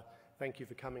 Thank you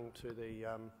for coming to the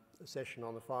session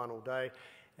on the final day.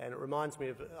 And it reminds me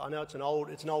of, I know it's an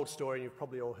old story, and you've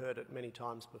probably all heard it many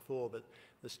times before, but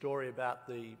the story about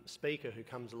the speaker who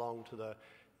comes along to the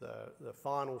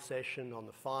final session on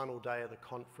the final day of the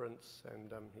conference,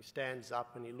 and he stands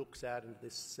up and he looks out into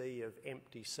this sea of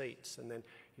empty seats, and then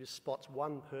he just spots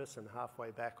one person halfway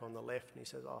back on the left, and he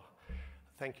says, "Oh,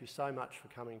 thank you so much for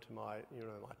coming to my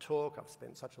talk. I've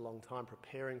spent such a long time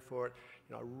preparing for it.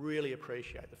 I really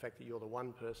appreciate the fact that you're the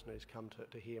one person who's come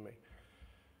to hear me."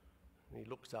 And he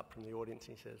looks up from the audience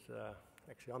and he says,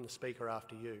 "Actually, I'm the speaker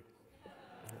after you."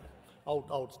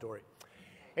 Old story.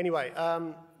 Anyway,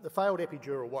 the failed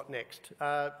epidural, what next?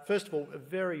 First of all, a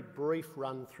very brief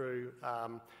run through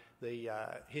the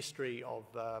history of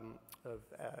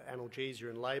analgesia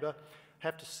in labour.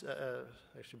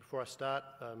 Actually, before I start,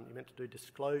 you meant to do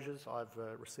disclosures. I've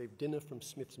received dinner from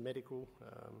Smith's Medical,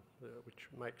 which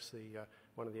makes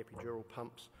one of the epidural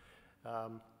pumps.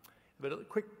 But a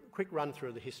quick run through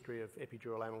of the history of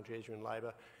epidural analgesia in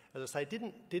labour. As I say,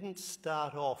 didn't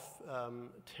start off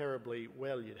terribly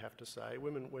well, you'd have to say.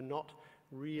 Women were not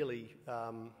really,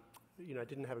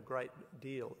 didn't have a great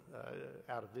deal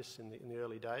out of this in the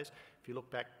early days. If you look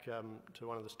back to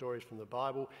one of the stories from the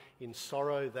Bible, in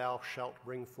sorrow thou shalt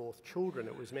bring forth children.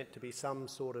 It was meant to be some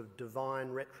sort of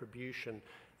divine retribution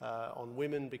on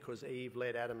women because Eve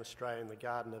led Adam astray in the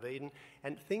Garden of Eden.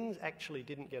 And things actually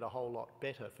didn't get a whole lot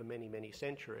better for many, many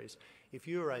centuries. If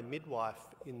you were a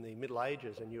midwife in the Middle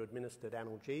Ages and you administered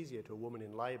analgesia to a woman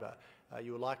in labour,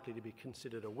 you were likely to be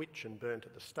considered a witch and burnt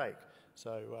at the stake.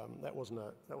 So that wasn't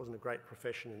a great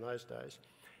profession in those days.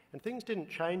 And things didn't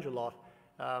change a lot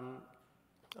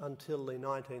until the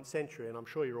 19th century, and I'm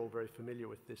sure you're all very familiar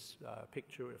with this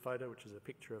photo, which is a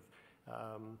picture of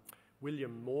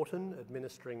William Morton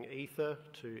administering ether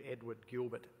to Edward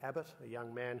Gilbert Abbott, a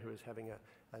young man who was having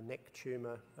a neck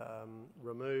tumour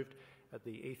removed at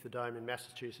the Ether Dome in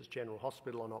Massachusetts General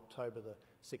Hospital on October the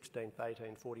 16th,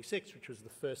 1846, which was the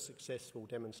first successful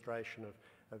demonstration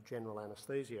of general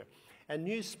anaesthesia. And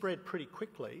news spread pretty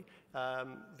quickly,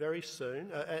 very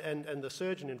soon, and the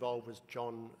surgeon involved was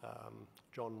John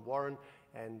Warren,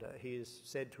 and he is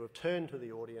said to have turned to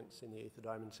the audience in the Ether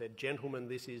Dome and said, "Gentlemen,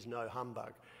 this is no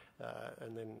humbug."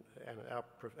 And then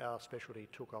our specialty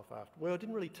took off after. Well, it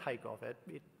didn't really take off.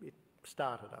 It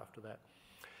started after that.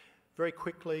 Very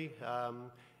quickly,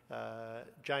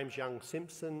 James Young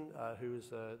Simpson, who was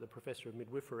the Professor of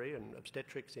Midwifery and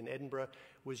Obstetrics in Edinburgh,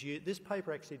 this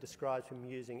paper actually describes him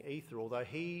using ether, although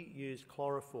he used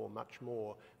chloroform much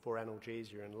more for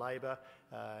analgesia in labour,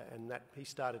 and that he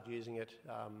started using it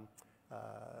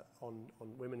on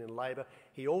women in labour.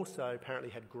 He also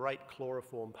apparently had great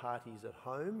chloroform parties at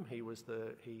home. He used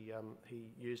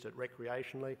it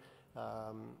recreationally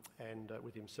and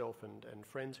with himself and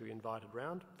friends who he invited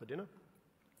round for dinner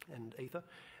and ether.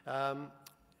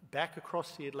 Back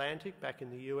across the Atlantic, back in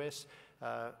the US,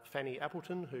 Fanny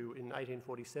Appleton, who in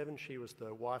 1847, she was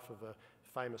the wife of a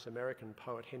famous American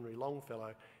poet, Henry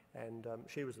Longfellow, and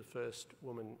she was the first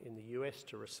woman in the US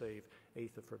to receive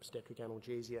ether for obstetric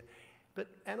analgesia. But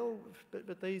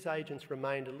these agents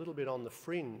remained a little bit on the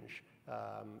fringe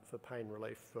for pain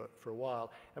relief for a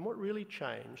while. And what really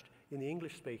changed, in the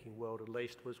English-speaking world at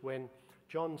least, was when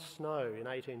John Snow in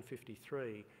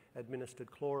 1853 administered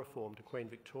chloroform to Queen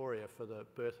Victoria for the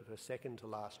birth of her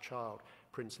second-to-last child,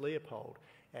 Prince Leopold,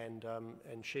 and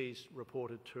she's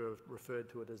reported to have referred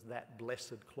to it as that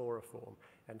blessed chloroform,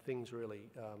 and things really,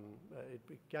 it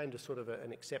gained a sort of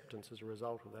an acceptance as a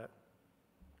result of that.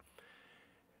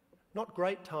 Not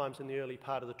great times in the early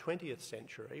part of the 20th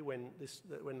century when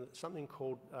something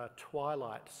called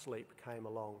twilight sleep came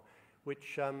along,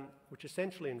 which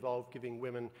essentially involved giving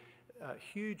women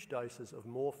huge doses of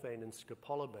morphine and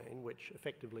scopolamine, which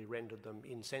effectively rendered them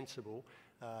insensible,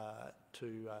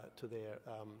 to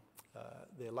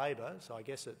their labour. So I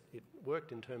guess it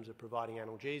worked in terms of providing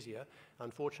analgesia.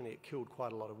 Unfortunately, it killed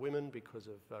quite a lot of women because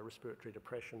of respiratory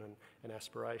depression and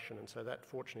aspiration, and so that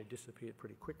fortunately disappeared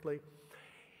pretty quickly.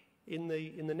 In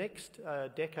the next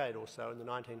decade or so, in the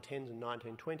 1910s and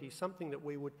 1920s, something that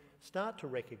we would start to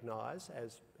recognise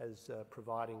as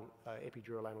providing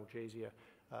epidural analgesia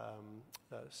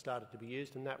started to be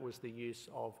used, and that was the use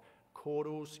of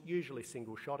caudals, usually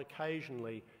single shot,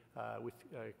 occasionally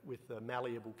with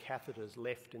malleable catheters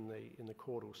left in the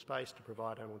caudal space to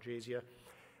provide analgesia.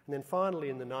 And then finally,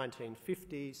 in the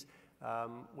 1950s,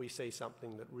 we see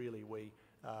something that really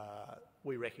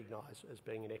we recognise as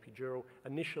being an epidural.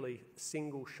 Initially,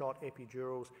 single-shot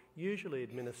epidurals, usually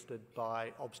administered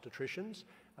by obstetricians,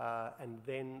 and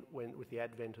then with the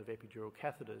advent of epidural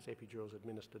catheters, epidurals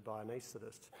administered by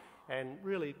anaesthetists. And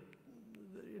really,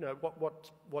 you know,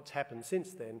 what's happened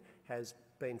since then has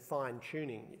been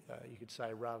fine-tuning, you could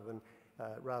say, rather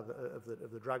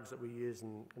of the drugs that we use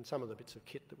and some of the bits of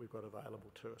kit that we've got available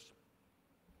to us.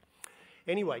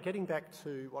 Anyway, getting back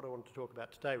to what I want to talk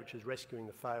about today, which is rescuing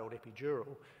the failed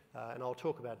epidural, and I'll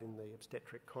talk about it in the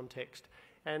obstetric context.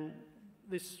 And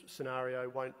this scenario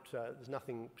won't, there's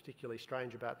nothing particularly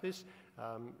strange about this.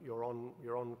 You're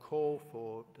on call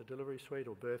for the delivery suite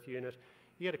or birth unit.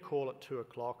 You get a call at 2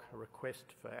 o'clock, a request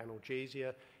for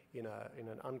analgesia in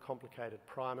an uncomplicated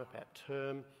primer at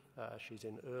term. She's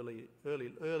in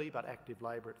early but active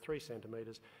labour at 3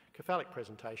 centimetres. Cephalic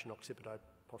presentation,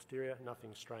 occipito-posterior,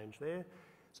 nothing strange there.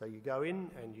 So you go in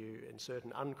and you insert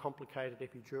an uncomplicated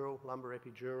epidural, lumbar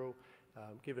epidural,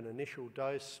 give an initial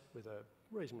dose with a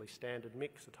reasonably standard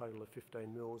mix, a total of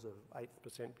 15 mils of 8%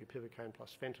 bupivacaine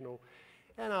plus fentanyl.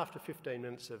 And after 15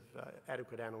 minutes of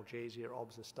adequate analgesia,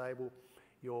 obs are stable.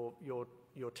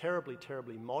 You're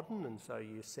terribly modern, and so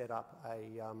you set up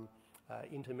a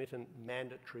intermittent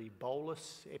mandatory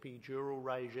bolus epidural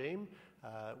regime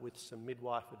with some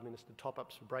midwife-administered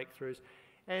top-ups for breakthroughs,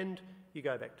 and you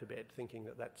go back to bed thinking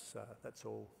that that's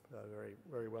all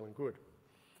very well and good.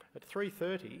 At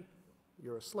 3:30,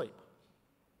 you're asleep.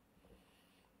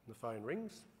 The phone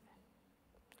rings,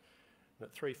 and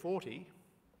at 3:40,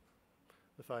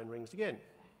 the phone rings again,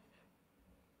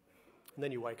 and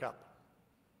then you wake up.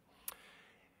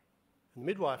 And the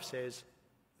midwife says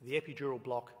the epidural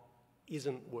block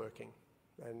isn't working,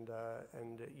 and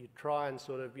you try and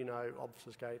sort of, you know,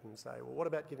 obfuscate and say, well, what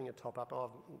about giving a top up? Oh,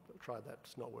 I've tried that,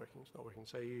 it's not working.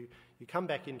 So you come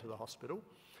back into the hospital,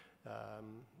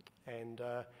 and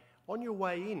on your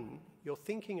way in, you're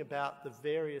thinking about the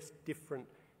various different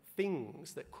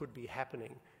things that could be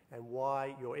happening and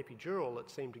why your epidural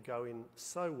that seemed to go in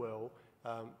so well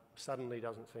suddenly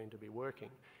doesn't seem to be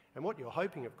working. And what you're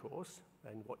hoping, of course,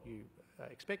 and what you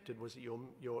expected was that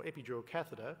your epidural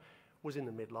catheter was in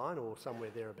the midline or somewhere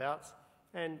thereabouts,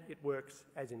 and it works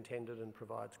as intended and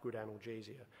provides good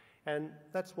analgesia. And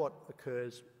that's what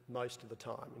occurs most of the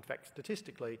time. In fact,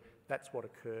 statistically, that's what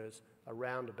occurs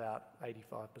around about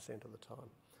 85% of the time.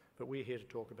 But we're here to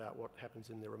talk about what happens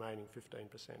in the remaining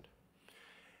 15%.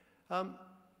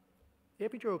 The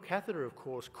epidural catheter, of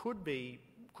course, could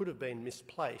have been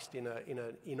misplaced in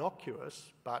an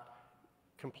innocuous but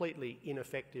completely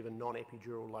ineffective and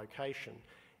non-epidural location.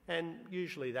 And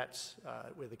usually that's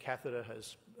where the catheter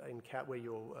where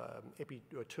your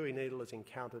TUI needle has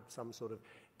encountered some sort of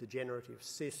degenerative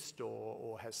cyst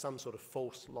or has some sort of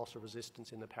false loss of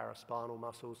resistance in the paraspinal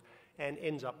muscles and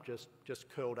ends up just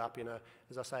curled up in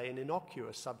as I say, an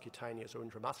innocuous subcutaneous or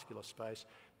intramuscular space,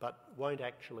 but won't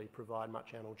actually provide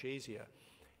much analgesia.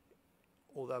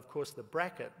 Although, of course, the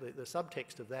bracket, the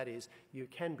subtext of that is you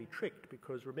can be tricked,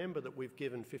 because remember that we've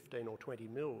given 15 or 20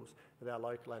 mils of our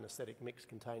local anaesthetic mix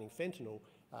containing fentanyl,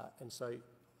 and so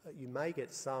you may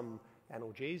get some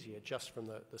analgesia just from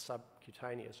the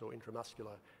subcutaneous or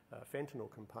intramuscular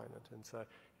fentanyl component. And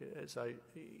so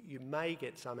you may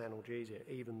get some analgesia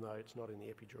even though it's not in the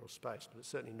epidural space, but it's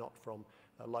certainly not from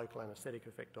a local anaesthetic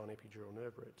effect on epidural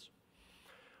nerve roots.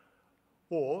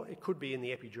 Or it could be in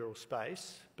the epidural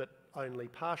space, but only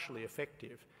partially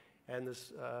effective. And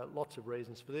there's lots of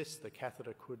reasons for this. The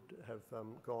catheter could have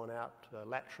gone out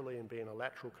laterally and be in a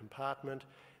lateral compartment.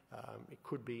 It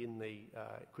could be in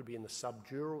the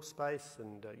subdural space,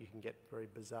 and you can get very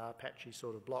bizarre, patchy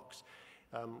sort of blocks.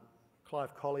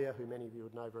 Clive Collier, who many of you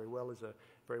would know very well, is a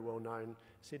very well-known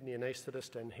Sydney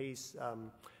anaesthetist, and he's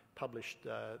published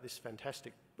this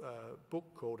fantastic book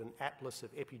called An Atlas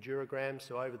of Epidurograms.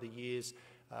 So over the years,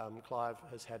 Clive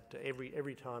has had to,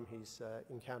 every time he's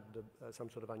encountered some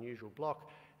sort of unusual block,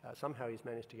 somehow he's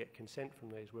managed to get consent from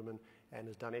these women and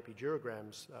has done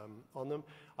epidurograms on them.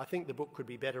 I think the book could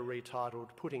be better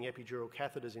retitled Putting Epidural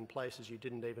Catheters in Places You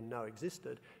Didn't Even Know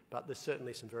Existed, but there's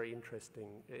certainly some very interesting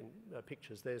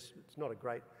pictures. It's not a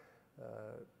great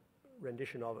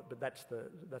rendition of it, but that's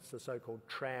the so-called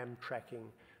tram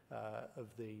tracking of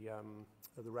the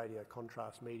radio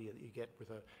contrast media that you get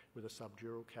with a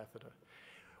subdural catheter.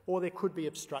 Or there could be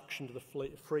obstruction to the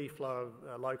free flow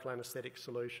of local anaesthetic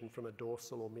solution from a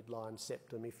dorsal or midline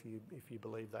septum if you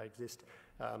believe they exist.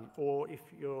 Or if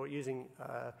you're using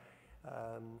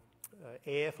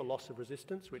air for loss of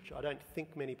resistance, which I don't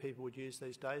think many people would use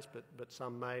these days, but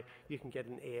some may, you can get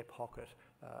an air pocket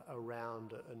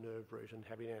around a nerve root and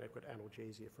have inadequate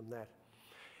analgesia from that.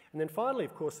 And then finally,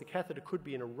 of course, the catheter could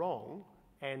be in a wrong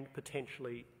and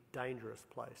potentially dangerous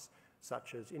place,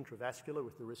 such as intravascular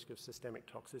with the risk of systemic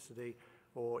toxicity,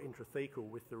 or intrathecal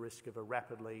with the risk of a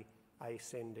rapidly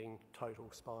ascending total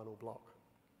spinal block.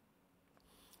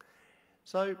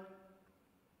 So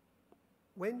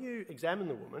when you examine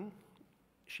the woman,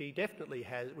 she definitely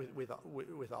has,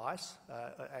 with ice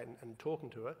and talking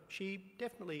to her, she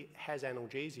definitely has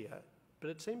analgesia, but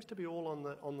it seems to be all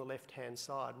on the left-hand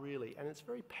side, really, and it's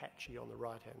very patchy on the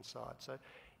right-hand side. So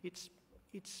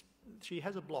she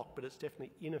has a block, but it's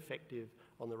definitely ineffective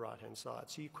on the right-hand side.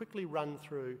 So you quickly run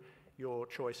through your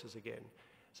choices again.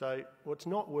 So what's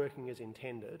not working as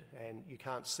intended, and you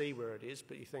can't see where it is,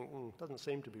 but you think, it doesn't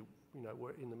seem to be,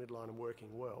 in the midline and working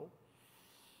well.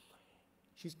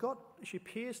 She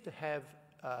appears to have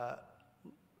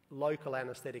local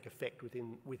anaesthetic effect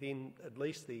within at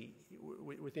least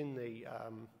within the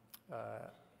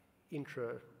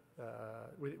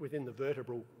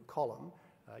vertebral column.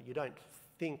 You don't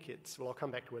think it's, well, I'll come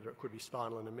back to whether it could be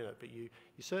spinal in a minute, but you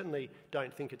certainly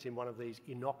don't think it's in one of these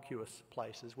innocuous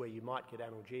places where you might get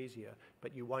analgesia,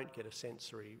 but you won't get a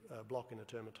sensory block in a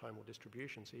termitomal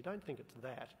distribution, so you don't think it's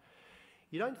that.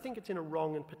 You don't think it's in a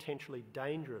wrong and potentially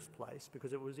dangerous place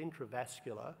because it was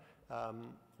intravascular,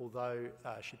 although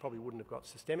she probably wouldn't have got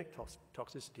systemic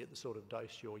toxicity at the sort of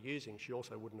dose you're using. She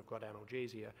also wouldn't have got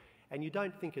analgesia. And you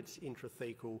don't think it's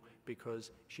intrathecal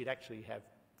because she'd actually have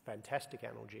fantastic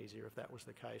analgesia if that was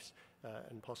the case,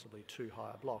 and possibly too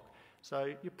high a block.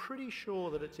 So you're pretty sure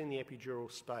that it's in the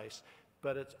epidural space,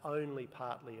 but it's only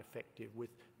partly effective with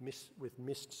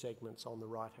missed segments on the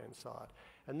right-hand side.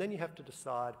 And then you have to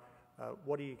decide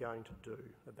what are you going to do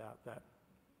about that.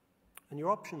 And your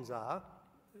options are,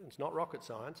 it's not rocket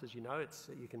science, as you know,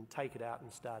 you can take it out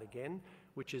and start again,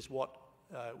 which is what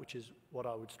I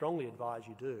would strongly advise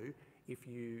you do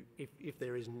if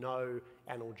there is no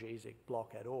analgesic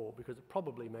block at all, because it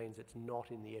probably means it's not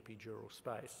in the epidural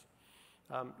space.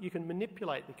 You can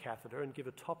manipulate the catheter and give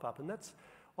a top-up, and that's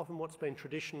often what's been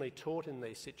traditionally taught in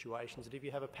these situations, that if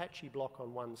you have a patchy block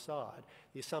on one side,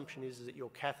 the assumption is that your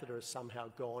catheter has somehow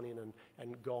gone in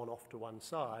and gone off to one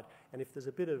side, and if there's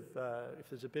a bit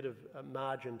of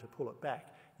margin to pull it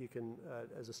back, you can,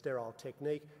 as a sterile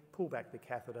technique, pull back the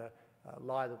catheter,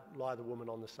 lie the woman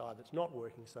on the side that's not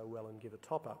working so well and give a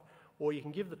top-up. Or you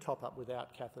can give the top-up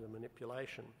without catheter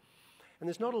manipulation. And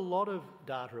there's not a lot of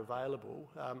data available,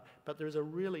 but there is a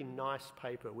really nice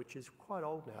paper, which is quite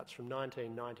old now. It's from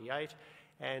 1998,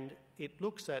 and it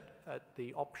looks at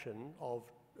the option of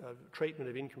treatment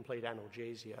of incomplete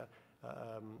analgesia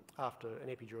after an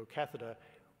epidural catheter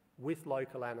with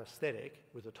local anaesthetic,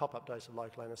 with a top-up dose of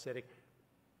local anaesthetic,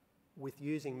 with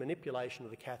using manipulation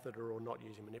of the catheter or not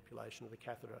using manipulation of the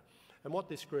catheter. And what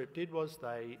this group did was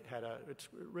they had it's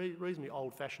reasonably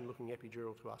old-fashioned looking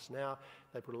epidural to us now.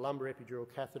 They put a lumbar epidural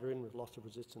catheter in with loss of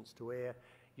resistance to air,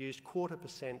 used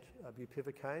 0.25%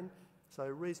 bupivacaine, so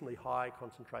reasonably high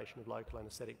concentration of local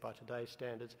anaesthetic by today's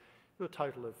standards, to a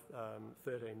total of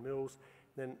 13 mils.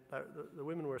 Then the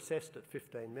women were assessed at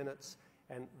 15 minutes,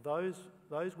 and those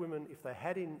women, if they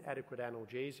had inadequate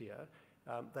analgesia,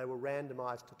 they were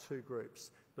randomised to two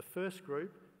groups. The first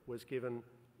group was given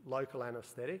local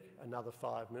anaesthetic, another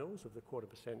 5 mils of the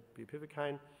 0.25%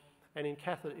 bupivacaine, and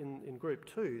in group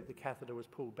 2, the catheter was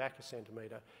pulled back a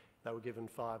centimetre. They were given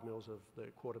 5 mils of the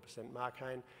 0.25%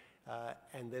 Marcaine,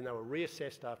 and then they were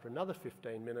reassessed after another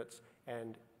 15 minutes,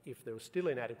 and if there was still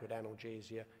inadequate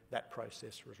analgesia, that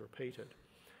process was repeated.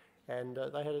 And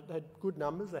they had good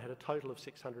numbers. They had a total of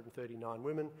 639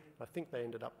 women. I think they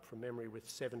ended up, from memory, with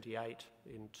 78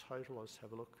 in total. Let's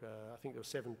have a look. I think there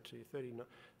were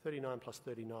 39 plus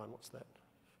 39, what's that?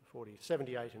 40,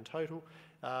 78 in total.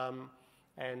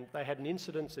 And they had an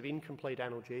incidence of incomplete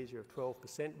analgesia of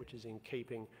 12%, which is in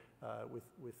keeping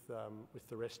with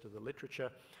the rest of the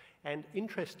literature. And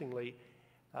interestingly,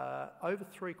 Over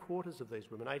 3/4 of these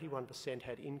women, 81%,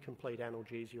 had incomplete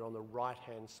analgesia on the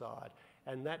right-hand side,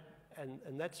 and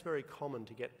that's very common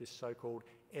to get this so-called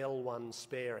L1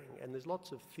 sparing, and there's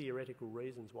lots of theoretical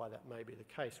reasons why that may be the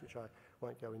case, which I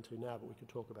won't go into now, but we can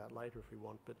talk about later if we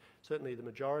want. But certainly the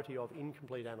majority of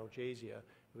incomplete analgesia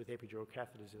with epidural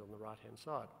catheters is on the right-hand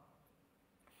side.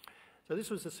 So this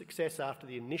was a success after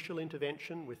the initial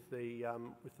intervention with the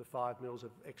 5 mils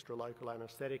of extra local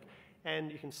anaesthetic,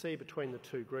 and you can see between the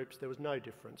two groups there was no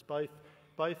difference. Both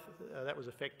that was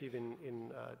effective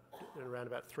in around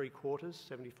about 3/4,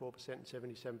 74% and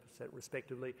 77%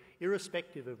 respectively,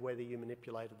 irrespective of whether you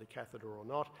manipulated the catheter or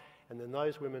not. And then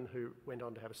those women who went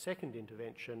on to have a second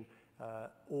intervention,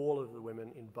 all of the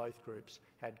women in both groups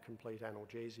had complete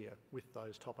analgesia with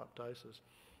those top-up doses.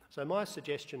 So my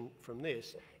suggestion from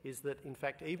this is that, in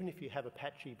fact, even if you have a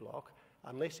patchy block,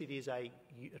 unless it is a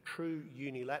true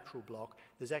unilateral block,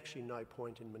 there's actually no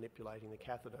point in manipulating the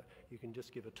catheter. You can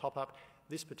just give a top-up.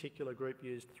 This particular group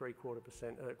used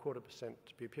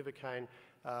 0.25% bupivacaine.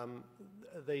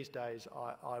 These days,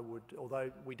 I would, although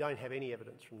we don't have any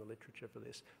evidence from the literature for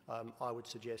this, I would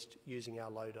suggest using our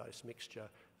low-dose mixture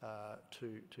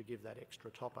to give that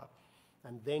extra top-up.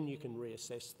 And then you can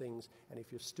reassess things, and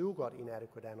if you've still got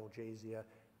inadequate analgesia,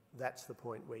 that's the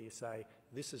point where you say,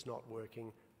 this is not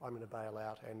working, I'm going to bail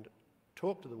out and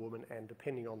talk to the woman, and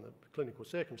depending on the clinical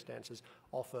circumstances,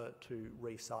 offer to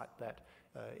re-site that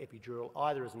epidural,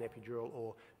 either as an epidural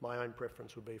or my own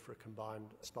preference would be for a combined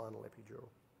spinal epidural.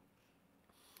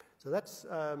 So that's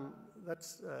an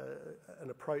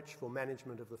approach for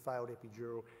management of the failed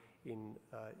epidural in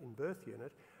birth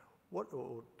unit,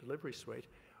 or delivery suite.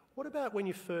 What about when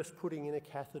you're first putting in a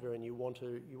catheter and you want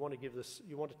to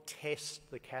test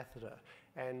the catheter?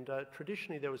 And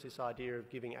traditionally there was this idea of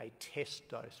giving a test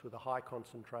dose with a high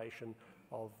concentration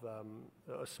of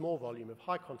a small volume of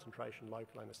high concentration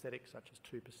local anaesthetic, such as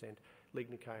 2%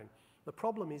 lignocaine. The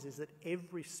problem is that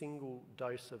every single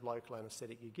dose of local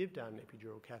anaesthetic you give down an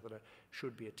epidural catheter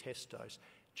should be a test dose.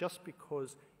 Just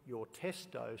because your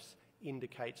test dose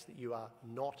indicates that you are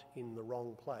not in the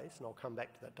wrong place, and I'll come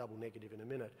back to that double negative in a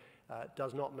minute,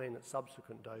 does not mean that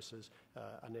subsequent doses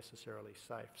are necessarily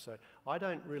safe. So I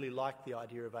don't really like the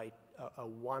idea of a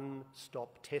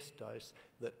one-stop test dose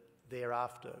that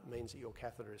thereafter means that your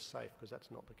catheter is safe, because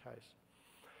that's not the case.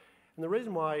 And the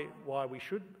reason why we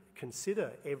should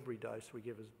consider every dose we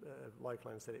give as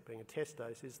local anaesthetic being a test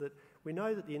dose is that we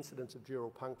know that the incidence of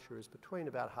dural puncture is between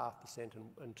about 0.5%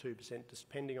 and 2%,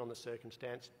 depending on the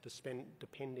circumstance,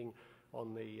 depending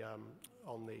on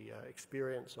the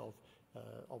experience of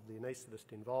the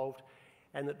anaesthetist involved,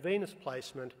 and that venous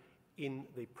placement in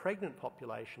the pregnant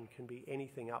population can be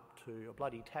anything up to, a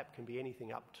bloody tap can be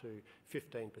anything up to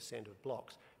 15% of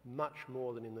blocks, much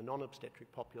more than in the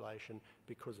non-obstetric population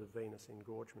because of venous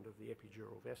engorgement of the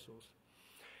epidural vessels.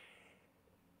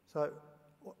 So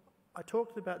I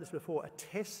talked about this before. A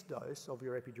test dose of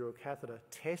your epidural catheter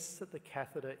tests that the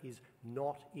catheter is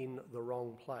not in the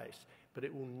wrong place, but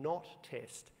it will not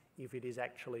test if it is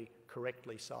actually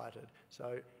correctly sited.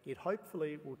 So it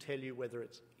hopefully will tell you whether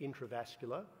it's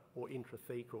intravascular or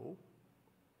intrathecal,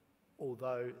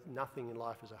 although nothing in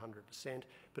life is 100%,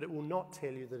 but it will not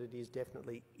tell you that it is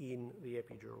definitely in the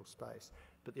epidural space.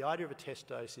 But the idea of a test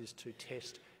dose is to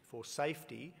test for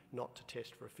safety, not to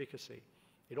test for efficacy.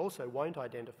 It also won't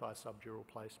identify subdural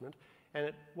placement, and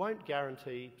it won't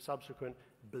guarantee subsequent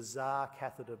bizarre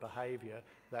catheter behaviour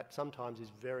that sometimes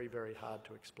is very, very hard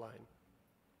to explain.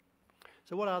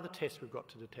 So what are the tests we've got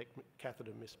to detect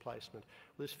catheter misplacement?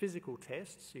 Well, there's physical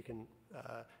tests. You can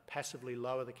passively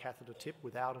lower the catheter tip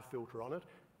without a filter on it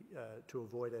to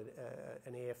avoid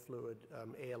an air fluid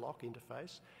airlock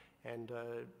interface. And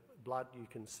blood you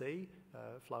can see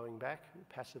flowing back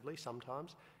passively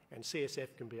sometimes. And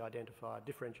CSF can be identified,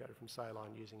 differentiated from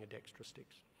saline using a dextra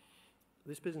sticks.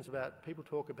 This business about, people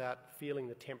talk about feeling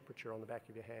the temperature on the back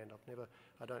of your hand.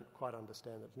 I don't quite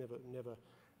understand that.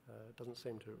 It doesn't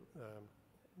seem to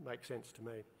make sense to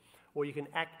me. Or you can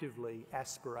actively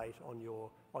aspirate on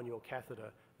your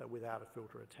catheter without a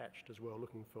filter attached as well,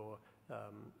 looking for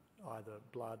either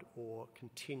blood or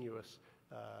continuous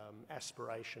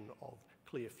aspiration of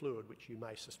clear fluid, which you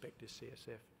may suspect is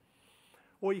CSF.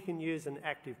 Or you can use an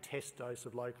active test dose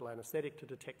of local anaesthetic to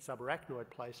detect subarachnoid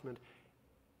placement,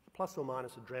 plus or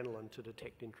minus adrenaline to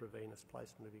detect intravenous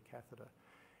placement of your catheter.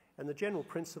 And the general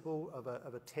principle of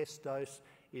a test dose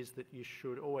is that you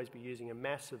should always be using a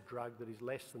massive drug that is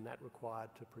less than that required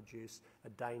to produce a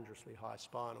dangerously high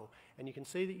spinal. And you can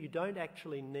see that you don't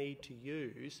actually need to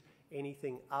use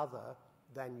anything other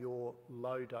than your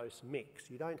low-dose mix.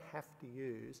 You don't have to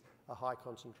use a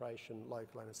high-concentration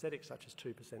local anaesthetic such as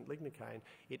 2% lignocaine.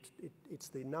 It's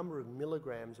the number of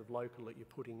milligrams of local that you're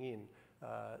putting in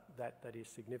that is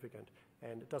significant.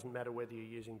 And it doesn't matter whether you're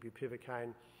using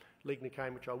bupivacaine,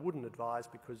 lignocaine, which I wouldn't advise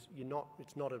because you're not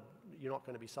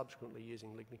going to be subsequently using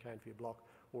lignocaine for your block,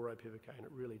 or ropivacaine.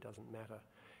 It really doesn't matter.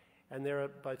 And there are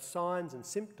both signs and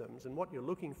symptoms, and what you're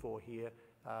looking for here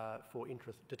for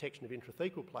detection of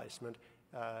intrathecal placement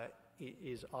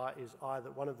is either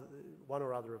one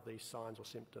or other of these signs or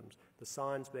symptoms. The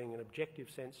signs being an objective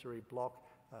sensory block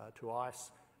to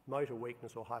ice, motor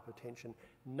weakness or hypotension,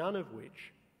 none of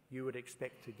which you would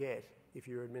expect to get if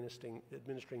you're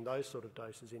administering those sort of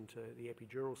doses into the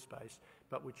epidural space,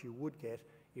 but which you would get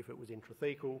if it was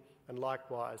intrathecal, and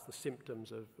likewise the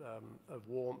symptoms of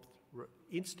warmth,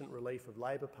 instant relief of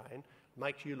labour pain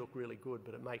makes you look really good,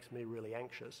 but it makes me really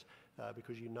anxious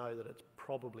because you know that it's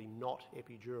probably not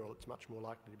epidural. It's much more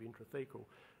likely to be intrathecal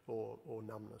or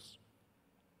numbness.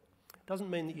 Doesn't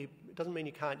mean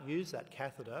you can't use that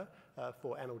catheter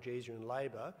for analgesia in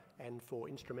labour and for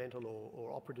instrumental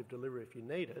or operative delivery if you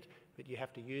need it, but you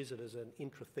have to use it as an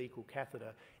intrathecal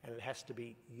catheter, and it has to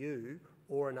be you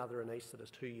or another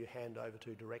anaesthetist who you hand over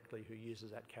to directly who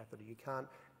uses that catheter. You can't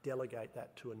delegate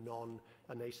that to a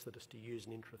non-anaesthetist to use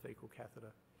an intrathecal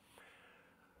catheter.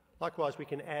 Likewise, we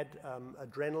can add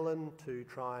adrenaline to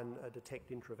try and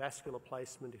detect intravascular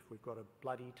placement if we've got a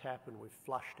bloody tap and we've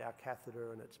flushed our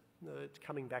catheter and it's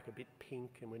coming back a bit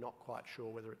pink and we're not quite sure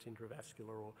whether it's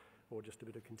intravascular or just a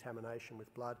bit of contamination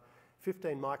with blood.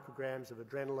 15 micrograms of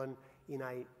adrenaline in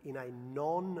a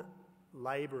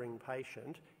non-labouring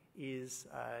patient is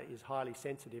highly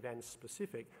sensitive and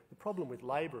specific. The problem with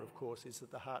labour, of course, is that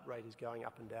the heart rate is going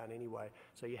up and down anyway,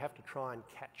 so you have to try and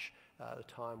catch the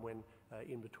time when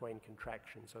in between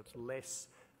contractions, so it's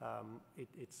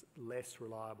less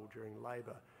reliable during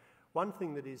labour. One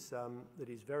thing that is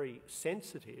very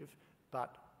sensitive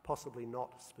but possibly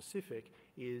not specific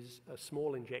is a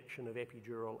small injection of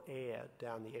epidural air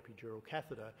down the epidural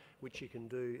catheter, which you can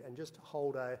do and just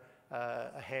hold a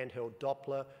handheld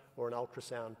Doppler or an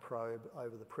ultrasound probe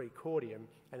over the precordium,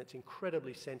 and it's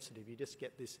incredibly sensitive. You just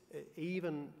get this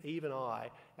even eye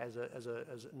as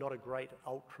not a great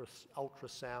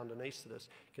ultrasound anaesthetist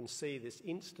can see this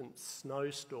instant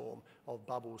snowstorm of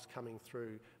bubbles coming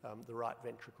through the right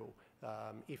ventricle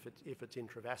if it's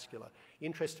intravascular.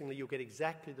 Interestingly, you'll get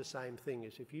exactly the same thing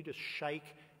as if you just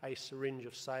shake a syringe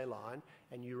of saline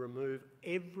and you remove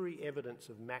every evidence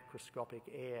of macroscopic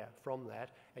air from that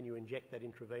and you inject that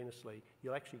intravenously,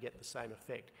 you'll actually get the same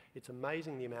effect. It's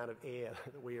amazing the amount of air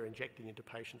that we are injecting into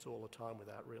patients all the time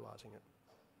without realising it.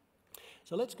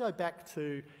 So let's go back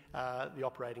to the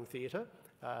operating theatre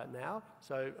now.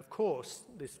 So, of course,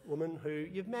 this woman who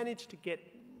you've managed to get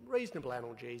reasonable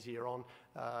analgesia on,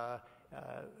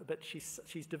 but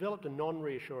she's developed a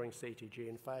non-reassuring CTG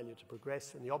and failure to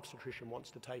progress, and the obstetrician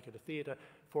wants to take her to theatre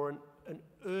for an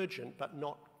urgent but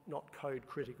not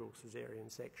code-critical caesarean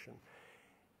section.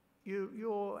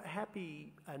 You're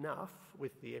happy enough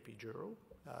with the epidural,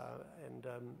 and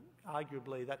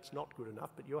arguably that's not good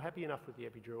enough, but you're happy enough with the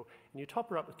epidural, and you top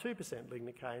her up with 2%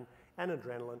 lignocaine and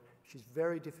adrenaline. She's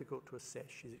very difficult to assess.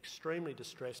 She's extremely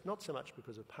distressed, not so much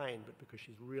because of pain, but because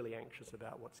she's really anxious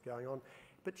about what's going on.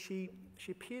 But she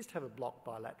appears to have a block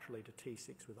bilaterally to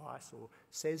T6 with ice, or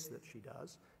says that she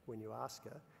does when you ask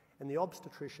her, and the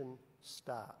obstetrician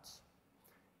starts.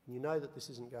 And you know that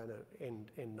this isn't going to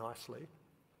end nicely.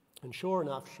 And sure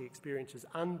enough, she experiences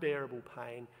unbearable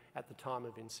pain at the time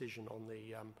of incision on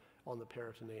the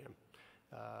peritoneum.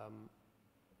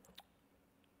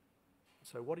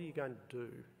 So what are you going to do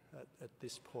at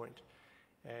this point?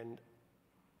 And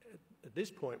at this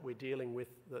point, we're dealing with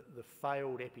the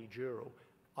failed epidural.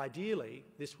 Ideally,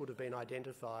 this would have been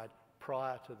identified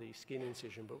prior to the skin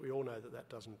incision, but we all know that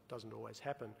doesn't always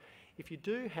happen. If you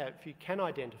can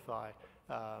identify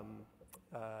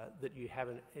that you have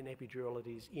an epidural that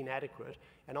is inadequate,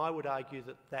 and I would argue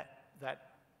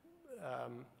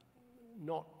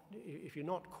if you're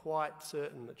not quite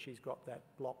certain that she's got that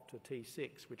block to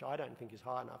T6, which I don't think is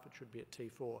high enough, it should be at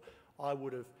T4, I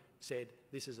would have said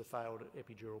this is a failed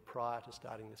epidural prior to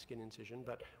starting the skin incision,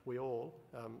 but we all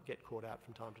get caught out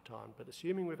from time to time. But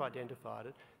assuming we've identified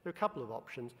it, there are a couple of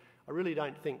options. I really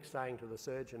don't think saying to the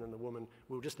surgeon and the woman,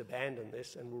 we'll just abandon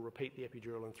this and we'll repeat the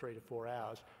epidural in 3 to 4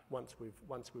 hours once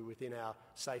we're within our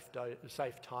safe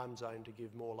time zone to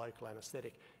give more local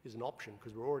anaesthetic is an option,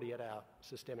 because we're already at our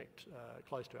systemic,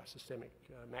 close to our systemic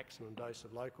maximum dose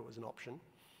of local is an option.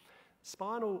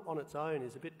 Spinal on its own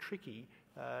is a bit tricky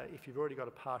if you've already got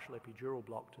a partial epidural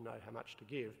block to know how much to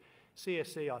give.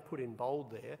 CSE I put in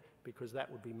bold there because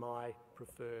that would be my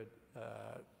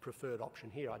preferred option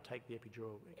here. I'd take the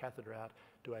epidural catheter out,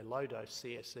 do a low-dose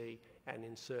CSE and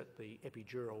insert the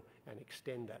epidural and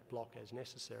extend that block as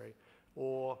necessary.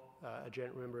 Or,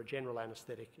 remember, a general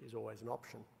anaesthetic is always an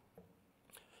option.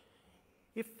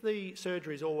 If the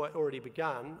surgery's already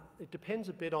begun, it depends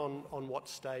a bit on what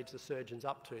stage the surgeon's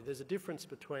up to. There's a difference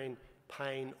between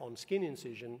pain on skin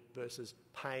incision versus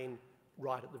pain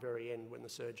right at the very end when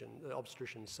the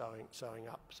obstetrician's sewing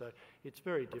up. So it's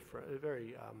very different,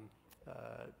 very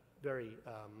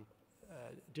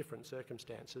different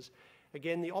circumstances.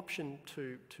 Again, the option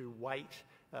to wait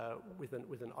with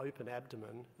an open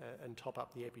abdomen and top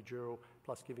up the epidural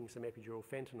plus giving some epidural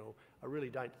fentanyl, I really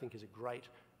don't think is a great.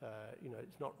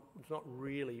 It's not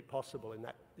really possible in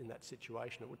that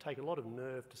situation. It would take a lot of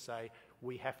nerve to say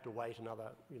we have to wait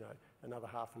another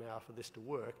half an hour for this to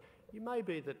work. It may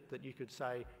be that you could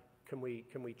say, can we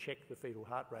check the fetal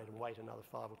heart rate and wait another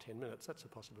 5 or 10 minutes? That's a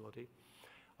possibility.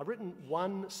 I've written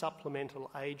one supplemental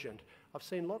agent. I've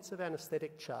seen lots of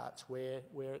anaesthetic charts where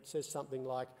it says something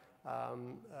like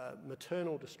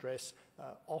maternal distress,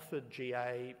 offered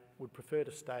GA, would prefer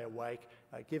to stay awake,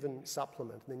 given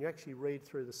supplement. And then you actually read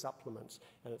through the supplements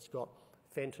and it's got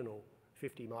fentanyl,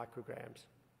 50 micrograms,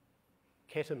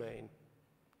 ketamine,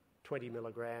 20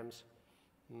 milligrams,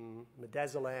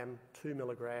 midazolam, 2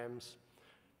 milligrams,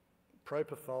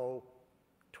 propofol,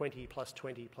 20 plus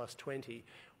 20 plus 20.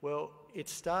 Well,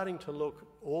 it's starting to look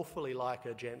awfully like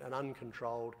an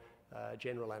uncontrolled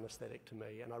general anaesthetic to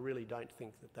me, and I really don't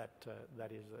think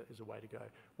that is a way to go.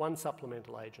 One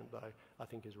supplemental agent, though, I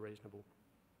think is reasonable.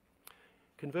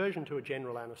 Conversion to a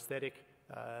general anaesthetic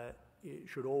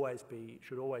should always be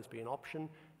an option,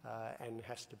 and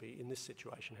has to be, in this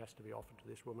situation, has to be offered to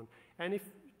this woman. And if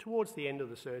towards the end of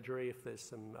the surgery, if there's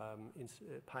some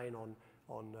pain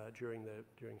during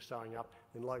sewing up,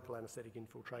 then local anaesthetic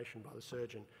infiltration by the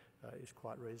surgeon is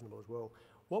quite reasonable as well.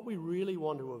 What we really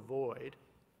want to avoid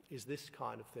is this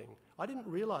kind of thing. I didn't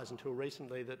realise until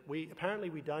recently that apparently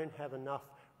we don't have enough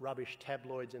rubbish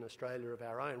tabloids in Australia of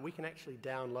our own. We can actually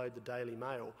download the Daily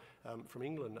Mail from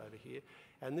England over here,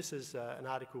 and this is an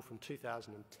article from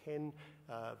 2010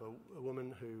 of a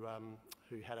woman who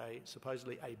had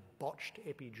supposedly a botched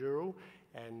epidural,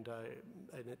 and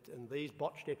these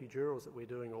botched epidurals that we're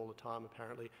doing all the time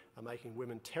apparently are making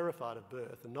women terrified of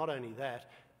birth, and not only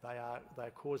that,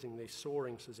 they're causing the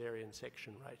soaring caesarean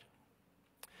section rate.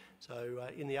 So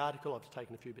in the article, I've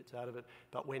taken a few bits out of it,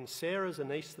 but when Sarah's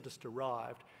anaesthetist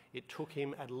arrived, it took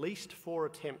him at least 4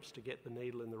 attempts to get the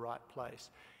needle in the right place.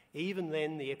 Even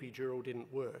then, the epidural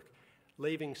didn't work,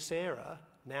 leaving Sarah,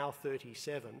 now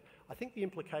 37. I think the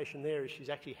implication there is she's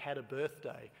actually had a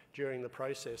birthday during the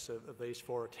process of these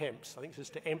 4 attempts. I think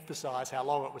just to emphasise how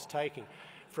long it was taking.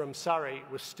 From Surrey,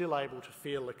 was still able to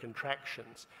feel the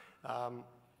contractions.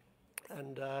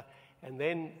 And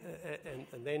then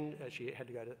she had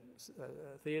to go to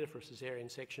theatre for a caesarean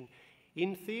section.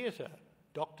 In theatre,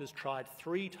 doctors tried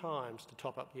 3 times to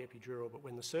top up the epidural, but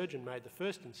when the surgeon made the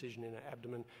first incision in her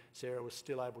abdomen, Sarah was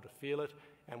still able to feel it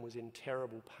and was in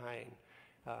terrible pain.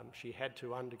 She had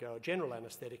to undergo a general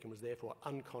anaesthetic and was therefore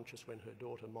unconscious when her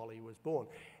daughter Molly was born.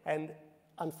 And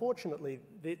unfortunately,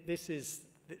 it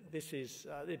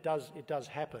does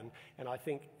happen, and I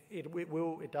think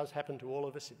it does happen to all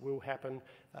of us. It will happen,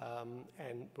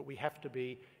 but we have to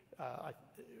be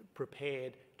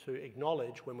prepared to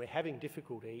acknowledge when we're having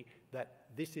difficulty that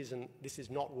this is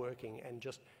not working, and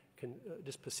just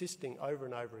persisting over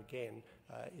and over again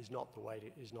is not the way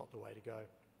to go.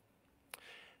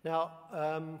 Now,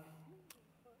 I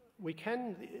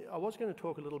was going to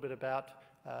talk a little bit about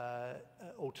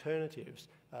alternatives,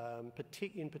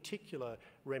 in particular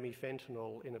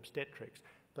remifentanil in obstetrics,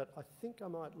 but I think I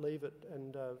might leave it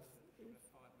and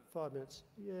 5 minutes.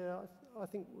 Yeah, I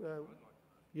think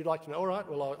you'd like to know. All right,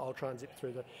 well, I'll try and zip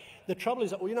through the trouble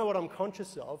is, well, you know what I'm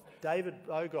conscious of? David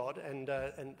Bogod, and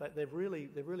they've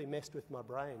really messed with my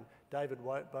brain, David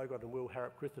Bogod and Will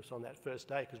Harrop-Griffiths on that first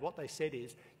day, because what they said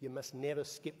is you must never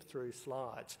skip through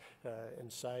slides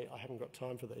and say, I haven't got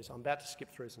time for these. I'm about to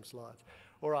skip through some slides.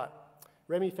 All right,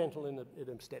 remifentanil in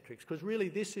obstetrics, because really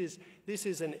this is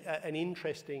an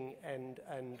interesting and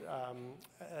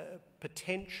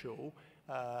potential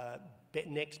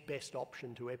next best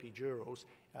option to epidurals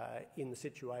in the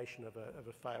situation of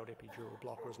a failed epidural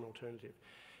block or as an alternative.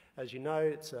 As you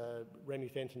know,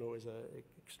 remifentanil is an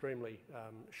extremely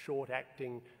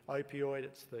short-acting opioid.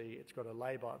 It's got a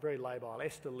very labile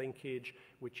ester linkage,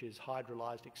 which is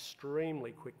hydrolyzed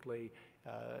extremely quickly.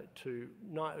 To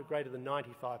greater than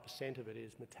 95% of it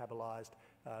is metabolized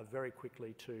very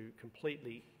quickly to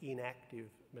completely inactive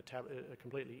a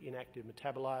completely inactive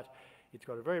metabolite. It's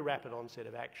got a very rapid onset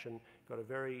of action, got a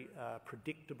very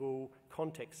predictable,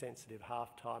 context-sensitive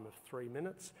half-time of 3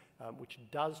 minutes, which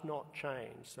does not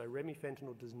change. So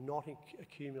remifentanil does not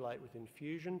accumulate with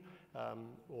infusion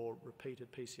or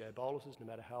repeated PCO boluses, no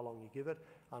matter how long you give it,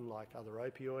 unlike other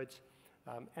opioids.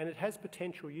 And it has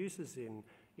potential uses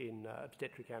in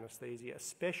obstetric anaesthesia,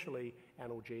 especially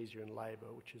analgesia in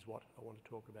labour, which is what I want to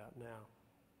talk about now.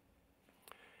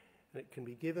 And it can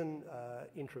be given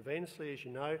intravenously, as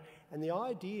you know, and the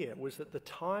idea was that the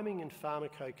timing and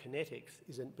pharmacokinetics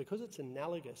because it's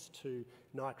analogous to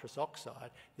nitrous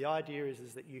oxide. The idea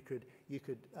is that you could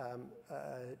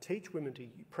teach women to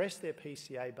press their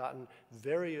PCA button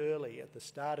very early at the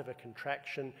start of a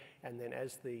contraction, and then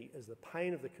as the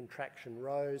pain of the contraction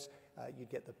rose, you'd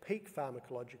get the peak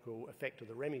pharmacological effect of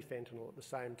the remifentanil at the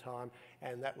same time,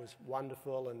 and that was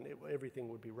wonderful, and everything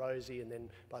would be rosy, and then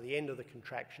by the end of the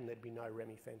contraction there'd be no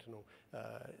remifentanil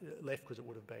left because it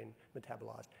would have been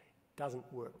metabolised.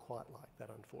 Doesn't work quite like that,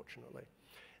 unfortunately.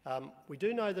 We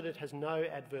do know that it has no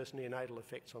adverse neonatal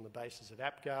effects on the basis of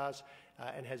APGARs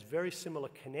and has very similar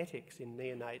kinetics in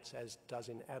neonates as does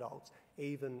in adults,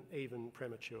 even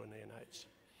premature neonates.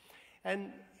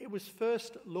 And it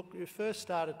first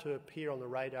started to appear on the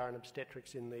radar in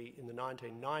obstetrics in the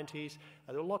 1990s.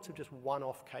 There were lots of just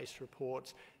one-off case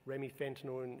reports.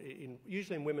 Remifentanil,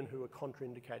 usually in women who were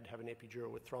contraindicated to have an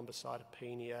epidural with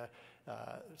thrombocytopenia,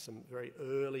 some very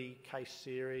early case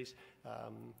series.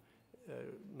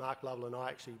 Mark Lovell and I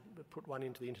actually put one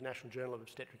into the International Journal of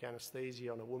Obstetric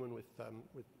Anaesthesia on a woman with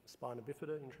spina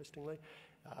bifida, interestingly.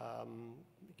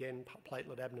 Again,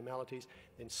 platelet abnormalities.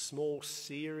 Then small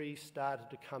series started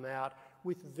to come out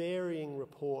with varying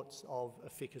reports of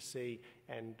efficacy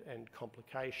and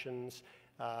complications.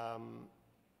 I'm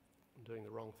doing the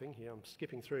wrong thing here. I'm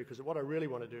skipping through because what I really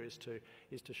want to do is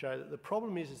to show that the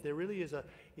problem is there really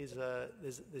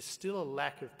there's still a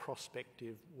lack of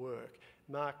prospective work.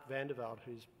 Mark van der Velde,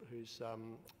 who's a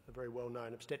very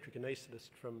well-known obstetric anaesthetist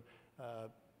from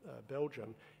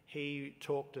Belgium, he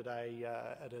talked at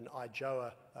an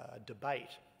IJOA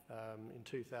debate in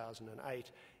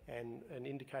 2008 and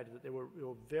indicated that there were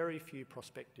very few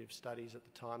prospective studies at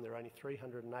the time. There were only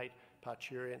 308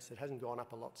 parturients. It hasn't gone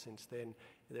up a lot since then.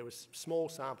 There was small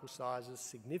sample sizes,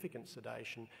 significant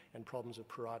sedation, and problems of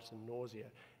pruritus and nausea.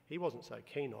 He wasn't so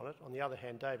keen on it. On the other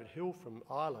hand, David Hill from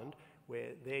Ireland,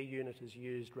 where their unit has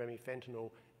used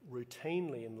remifentanil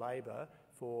routinely in labour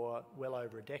for well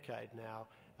over a decade now,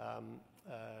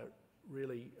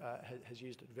 really has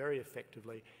used it very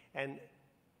effectively and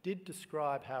did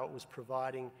describe how it was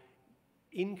providing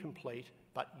incomplete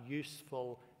but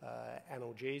useful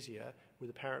analgesia with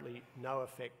apparently no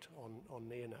effect on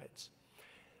neonates.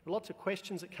 Lots of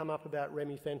questions that come up about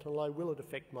remifentanil. Will it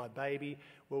affect my baby?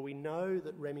 Well, we know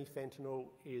that remifentanil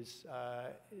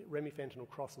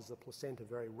crosses the placenta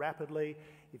very rapidly.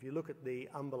 If you look at the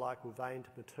umbilical vein to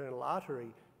maternal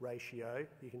artery ratio,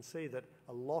 you can see that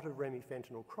a lot of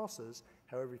remifentanil crosses.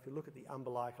 However, if you look at the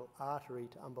umbilical artery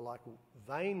to umbilical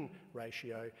vein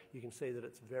ratio, you can see that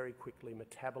it's very quickly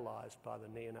metabolised by the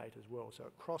neonate as well. So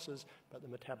it crosses, but the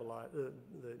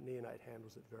neonate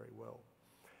handles it very well.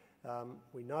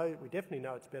 We definitely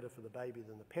know it's better for the baby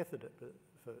than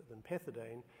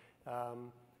pethidine,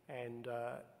 and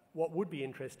what would be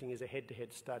interesting is a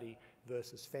head-to-head study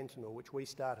versus fentanyl, which we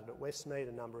started at Westmead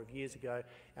a number of years ago,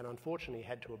 and unfortunately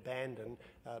had to abandon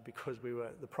because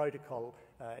the protocol,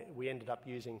 we ended up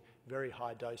using very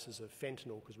high doses of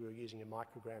fentanyl because we were using a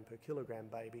microgram per kilogram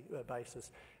basis,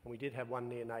 and we did have one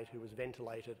neonate who was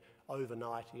ventilated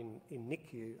overnight in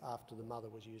NICU after the mother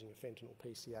was using a fentanyl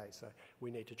PCA, so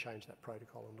we need to change that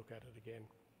protocol and look at it again.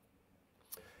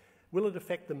 Will it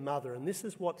affect the mother? And this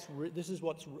is what's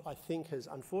I think has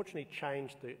unfortunately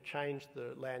changed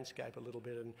the landscape a little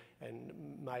bit and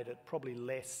made it probably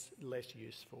less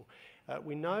useful.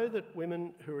 We know that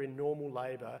women who are in normal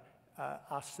labour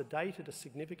are sedated a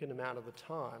significant amount of the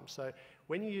time. So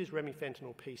when you use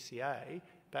remifentanil PCA,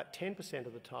 about 10%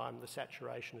 of the time the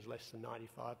saturation is less than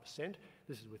 95%.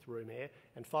 This is with room air,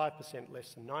 and 5%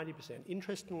 less than 90%.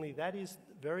 Interestingly, that is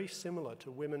very similar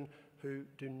to women who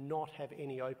do not have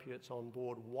any opiates on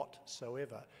board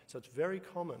whatsoever. So it's very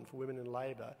common for women in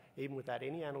labour, even without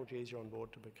any analgesia on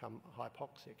board, to become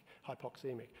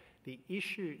hypoxemic. The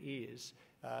issue is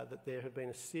that there have been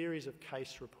a series of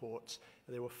case reports.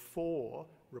 There were 4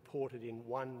 reported in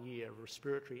 1 year of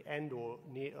respiratory and or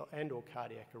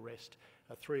cardiac arrest,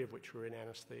 3 of which were in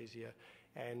anaesthesia.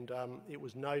 And it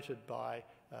was noted by,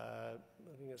 I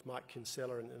think it's Mike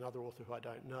Kinsella and another author who I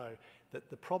don't know, that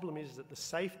the problem is that the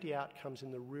safety outcomes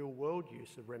in the real world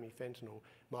use of remifentanil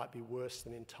might be worse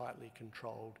than in tightly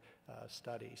controlled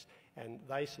studies. And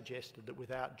they suggested that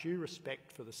without due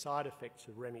respect for the side effects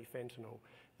of remifentanil,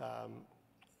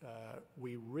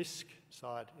 we risk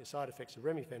side effects of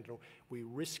remifentanil, we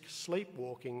risk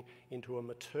sleepwalking into a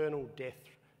maternal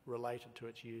death related to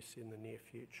its use in the near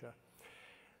future.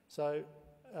 So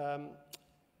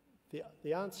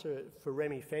the answer for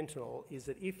remifentanil is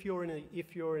that if you're in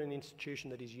an institution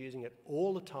that is using it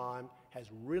all the time, has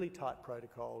really tight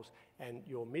protocols, and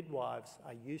your midwives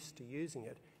are used to using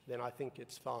it, then I think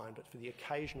it's fine. But for the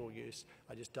occasional use,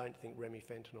 I just don't think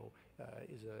remifentanil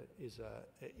is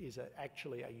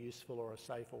actually a useful or a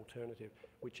safe alternative,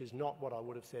 which is not what I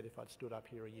would have said if I'd stood up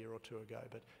here a year or 2 ago.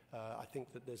 But I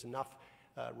think that there's enough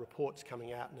reports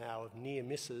coming out now of near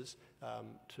misses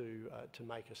to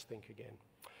make us think again.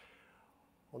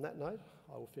 On that note,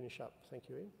 I will finish up. Thank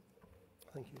you, Ian.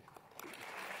 Thank you. Thank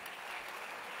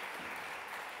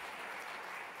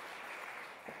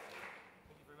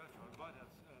you very much. I'll invite our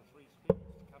 3 speakers to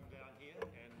come down here,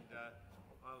 and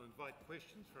I'll invite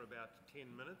questions for about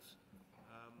 10 minutes.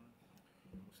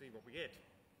 We'll see what we get.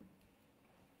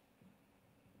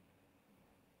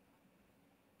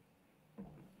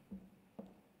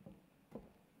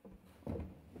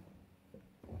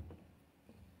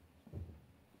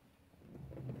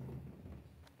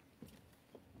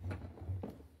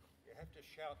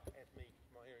 Shout at me.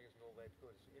 My hearing isn't all that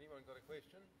good. Has anyone got a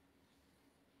question?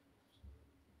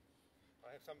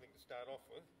 I have something to start off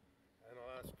with, and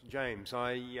I'll ask James.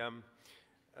 I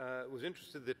was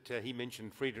interested that he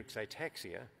mentioned Friedreich's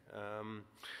ataxia,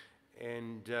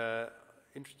 and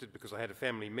interested because I have a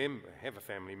family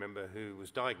member who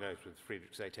was diagnosed with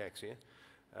Friedreich's ataxia,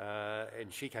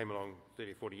 and she came along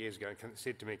 30 or 40 years ago and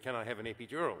said to me, "Can I have an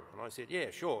epidural?" And I said,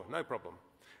 "Yeah, sure, no problem."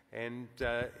 And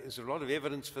is there a lot of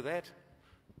evidence for that?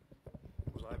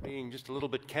 Was I being just a little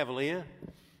bit cavalier?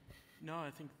 No, I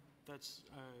think that's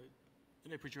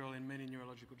an epidural in many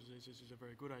neurological diseases is a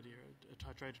very good idea. A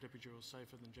titrated epidural is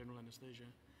safer than general anaesthesia,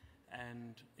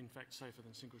 and in fact safer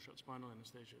than single-shot spinal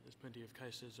anaesthesia. There's plenty of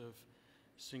cases of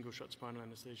single-shot spinal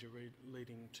anaesthesia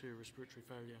leading to respiratory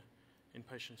failure in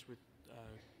patients with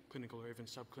clinical or even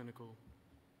subclinical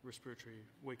respiratory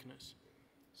weakness.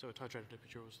 So a titrated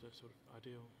epidural is the sort of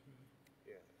ideal.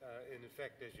 Yeah, and in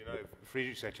fact, as you know,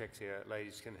 Friedreich's ataxia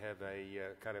ladies can have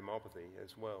a cardiomyopathy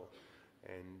as well.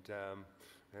 And a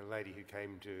lady who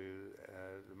came to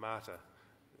the Mater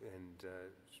and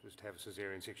was to have a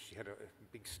caesarean section, she had a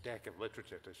big stack of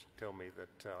literature to tell me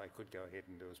that I could go ahead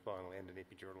and do a spinal and an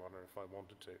epidural on her if I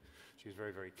wanted to. She was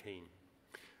very, very keen.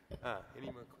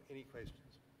 Any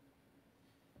questions?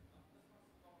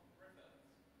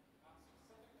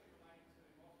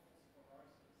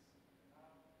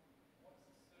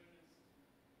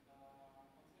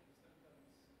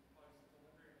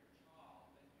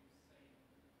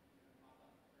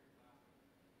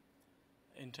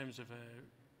 In terms of a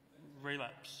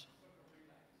relapse,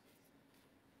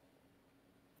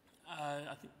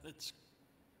 I think that's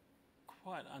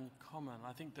quite uncommon.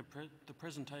 I think the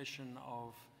presentation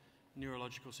of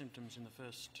neurological symptoms in the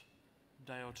first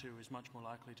day or 2 is much more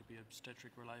likely to be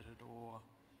obstetric related or,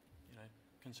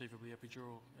 conceivably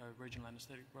epidural, regional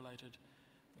anaesthetic related.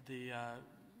 The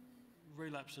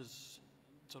relapses,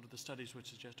 sort of the studies would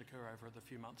suggest, occur over the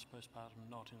few months postpartum,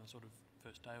 not in the sort of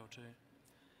first day or 2.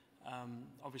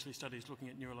 Obviously, studies looking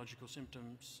at neurological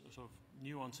symptoms, sort of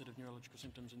new onset of neurological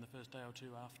symptoms in the first day or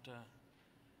 2 after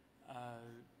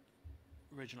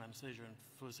regional anaesthesia, and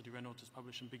Felicity Reynolds has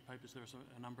published some big papers. There are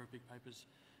a number of big papers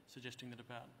suggesting that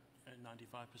about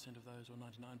 95% of those, or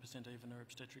 99% even, are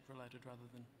obstetric related rather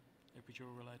than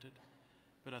epidural related.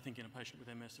 But I think in a patient with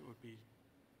MS, it would be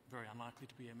very unlikely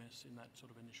to be MS in that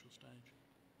sort of initial stage.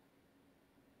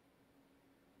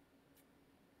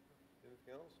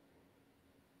 Anything else?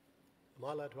 Am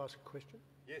I allowed to ask a question?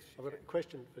 Yes. I've got a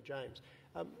question for James.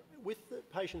 With the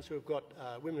patients who have got,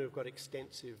 women who have got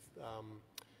extensive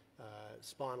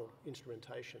spinal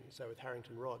instrumentation, so with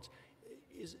Harrington rods,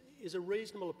 is a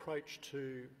reasonable approach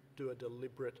to do a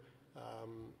deliberate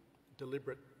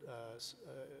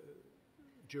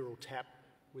dural tap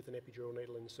with an epidural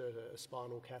needle insert, a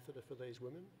spinal catheter for these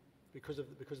women, because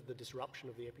of the disruption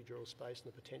of the epidural space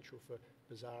and the potential for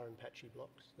bizarre and patchy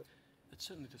blocks? it's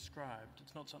certainly described.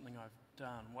 It's not something I've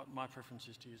done. What my preference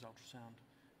is to use ultrasound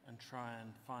and try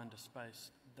and find a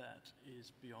space that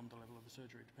is beyond the level of the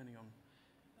surgery, depending on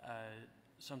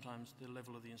sometimes the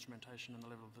level of the instrumentation and the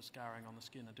level of the scarring on the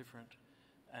skin are different,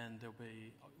 and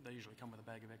they usually come with a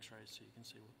bag of x-rays so you can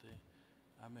see what the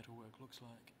metalwork looks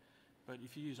like. But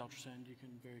if you use ultrasound, you can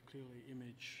very clearly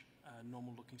image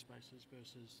normal looking spaces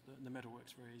versus the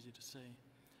metalwork's very easy to see.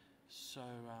 So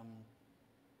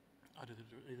I'd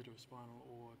either do a spinal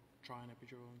or try an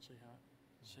epidural and see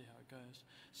how it goes.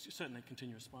 Certainly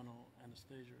continuous spinal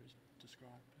anaesthesia is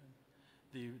described.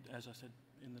 And as I said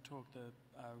in the talk, the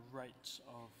rates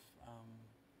of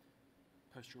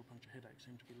post-dural puncture headache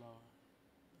seem to be lower,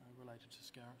 related to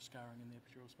scarring in the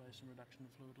epidural space and reduction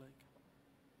of fluid leak.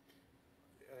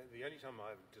 The only time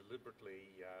I've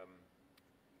deliberately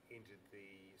entered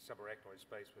the subarachnoid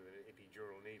space with an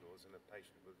epidural needle is in a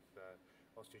patient with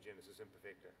osteogenesis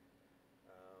imperfecta.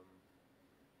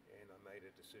 And I made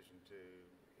a decision to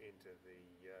enter the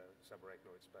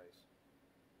subarachnoid space.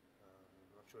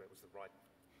 I'm not sure that was the right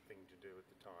thing to do at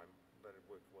the time, but it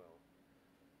worked well.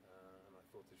 And I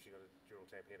thought that if she got a dural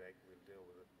tap headache, we'd deal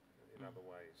with it in other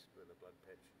ways with a blood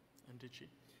patch. And did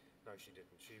she? No, she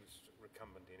didn't. She was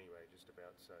recumbent anyway, just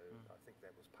about, so I think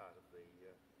that was part of the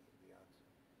answer.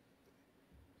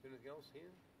 Is there anything else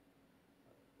here?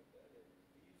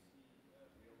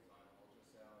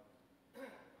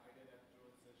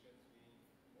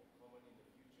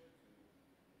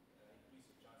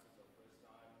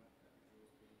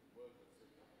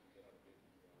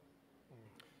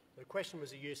 The question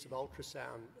was the use of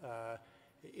ultrasound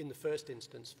in the first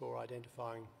instance for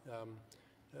identifying,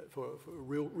 for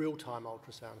real-time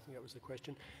ultrasound. I think that was the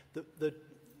question.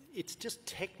 It's just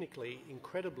technically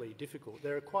incredibly difficult.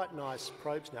 There are quite nice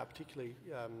probes now, particularly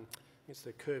it's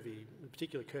the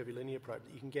particular curvilinear probe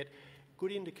that you can get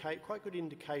quite good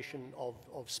indication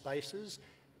of spaces.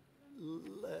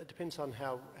 It depends on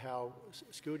how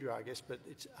skilled you are, I guess, but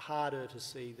it's harder to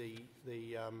see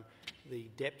the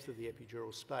depth of the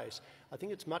epidural space. I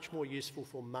think it's much more useful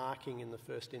for marking in the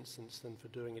first instance than for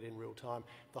doing it in real time.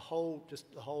 The whole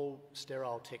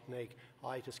sterile technique,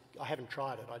 I haven't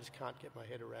tried it. I just can't get my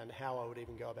head around how I would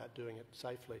even go about doing it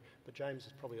safely. But James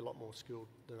is probably a lot more skilled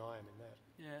than I am in that.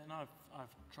 Yeah, and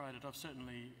I've tried it. I've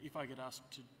certainly, if I get asked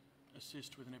to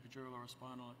assist with an epidural or a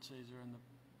spinal at Caesar, and the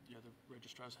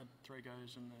registrar's had 3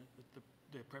 goes and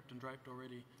they're prepped and draped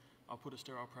already, I'll put a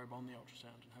sterile probe on the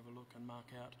ultrasound and have a look and mark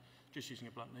out. Just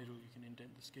using a blunt needle, you can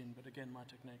indent the skin, but again, my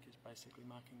technique is basically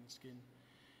marking the skin.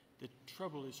 The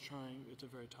trouble is it's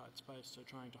a very tight space, so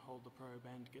trying to hold the probe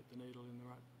and get the needle in the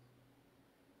right,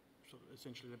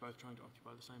 essentially they're both trying to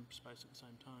occupy the same space at the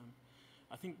same time.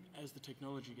 I think as the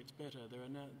technology gets better,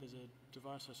 there's a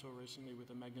device I saw recently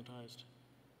with a magnetised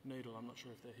needle. I'm not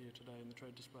sure if they're here today in the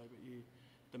trade display, but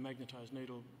the magnetised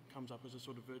needle comes up as a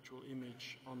sort of virtual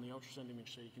image on the ultrasound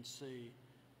image, so you can see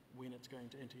when it's going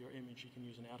to enter your image. You can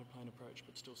use an outer plane approach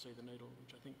but still see the needle,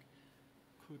 which I think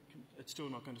it's still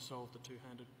not going to solve the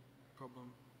two-handed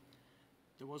problem.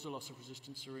 There was a loss of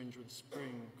resistance syringe with a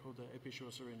spring called the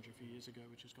Episure syringe a few years ago,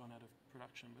 which has gone out of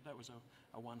production, but that was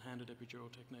a one-handed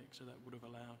epidural technique, so that would have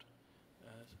allowed,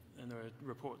 and there are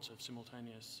reports of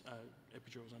simultaneous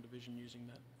epidurals under vision using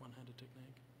that one-handed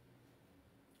technique.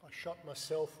 I shot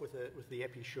myself with the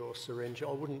Episure syringe.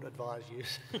 I wouldn't advise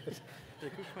using it. Yeah,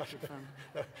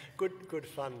 good fun. Good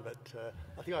fun, but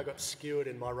I think I got skewered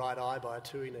in my right eye by a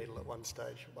TUI needle at one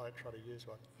stage. I might try to use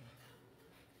one.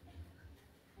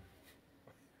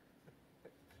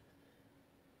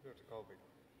 Dr. Colby.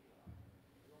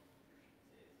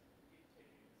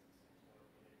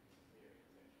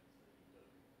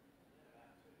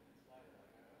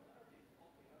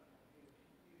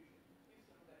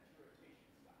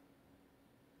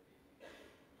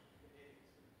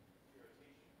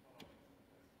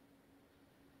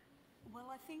 Well,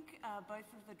 I think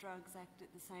both of the drugs act at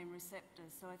the same receptor,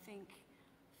 so I think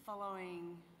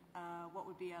following what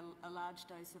would be a large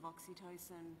dose of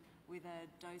oxytocin with a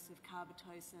dose of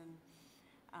carbetocin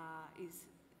is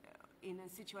in a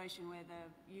situation where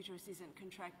the uterus isn't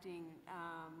contracting,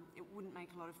 it wouldn't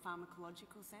make a lot of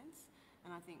pharmacological sense,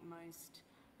 and I think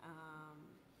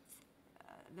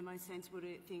the most sensible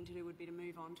thing to do would be to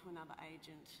move on to another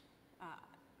agent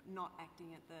not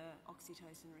acting at the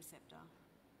oxytocin receptor,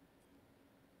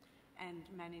 and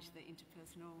manage the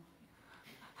interpersonal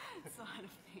side of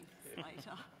things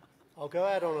later. I'll go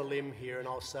out on a limb here and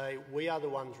I'll say we are the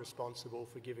ones responsible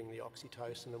for giving the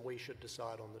oxytocin and we should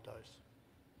decide on the dose.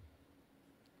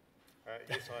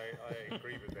 Yes, I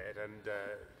agree with that. And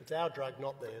it's our drug,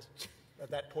 not theirs, at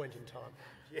that point in time.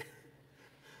 Yeah.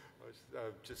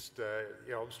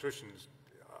 Obstetricians,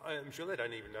 I'm sure they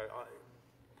don't even know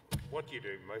what you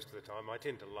do most of the time. I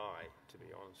tend to lie, to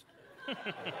be honest.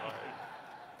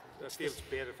 It feels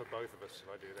better for both of us if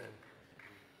I do that.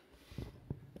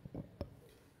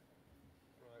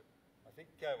 Right. I think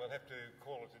we'll have to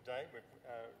call it a day. We've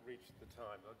reached the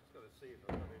time. I've just got to see if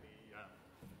I've got any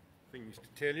things to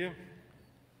tell you.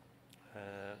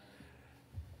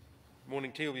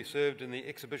 Morning tea will be served in the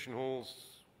exhibition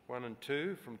halls 1 and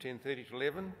 2 from 10:30 to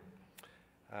 11.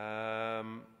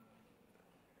 And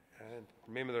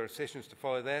remember, there are sessions to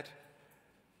follow that.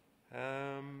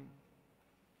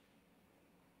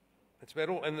 That's about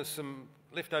all. And there's some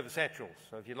leftover satchels.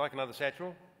 So if you'd like another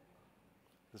satchel,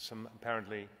 there's some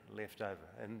apparently left over.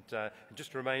 And it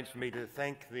just remains for me to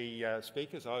thank the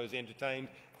speakers. I was entertained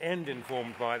and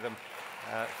informed by them.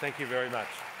 Thank you very much.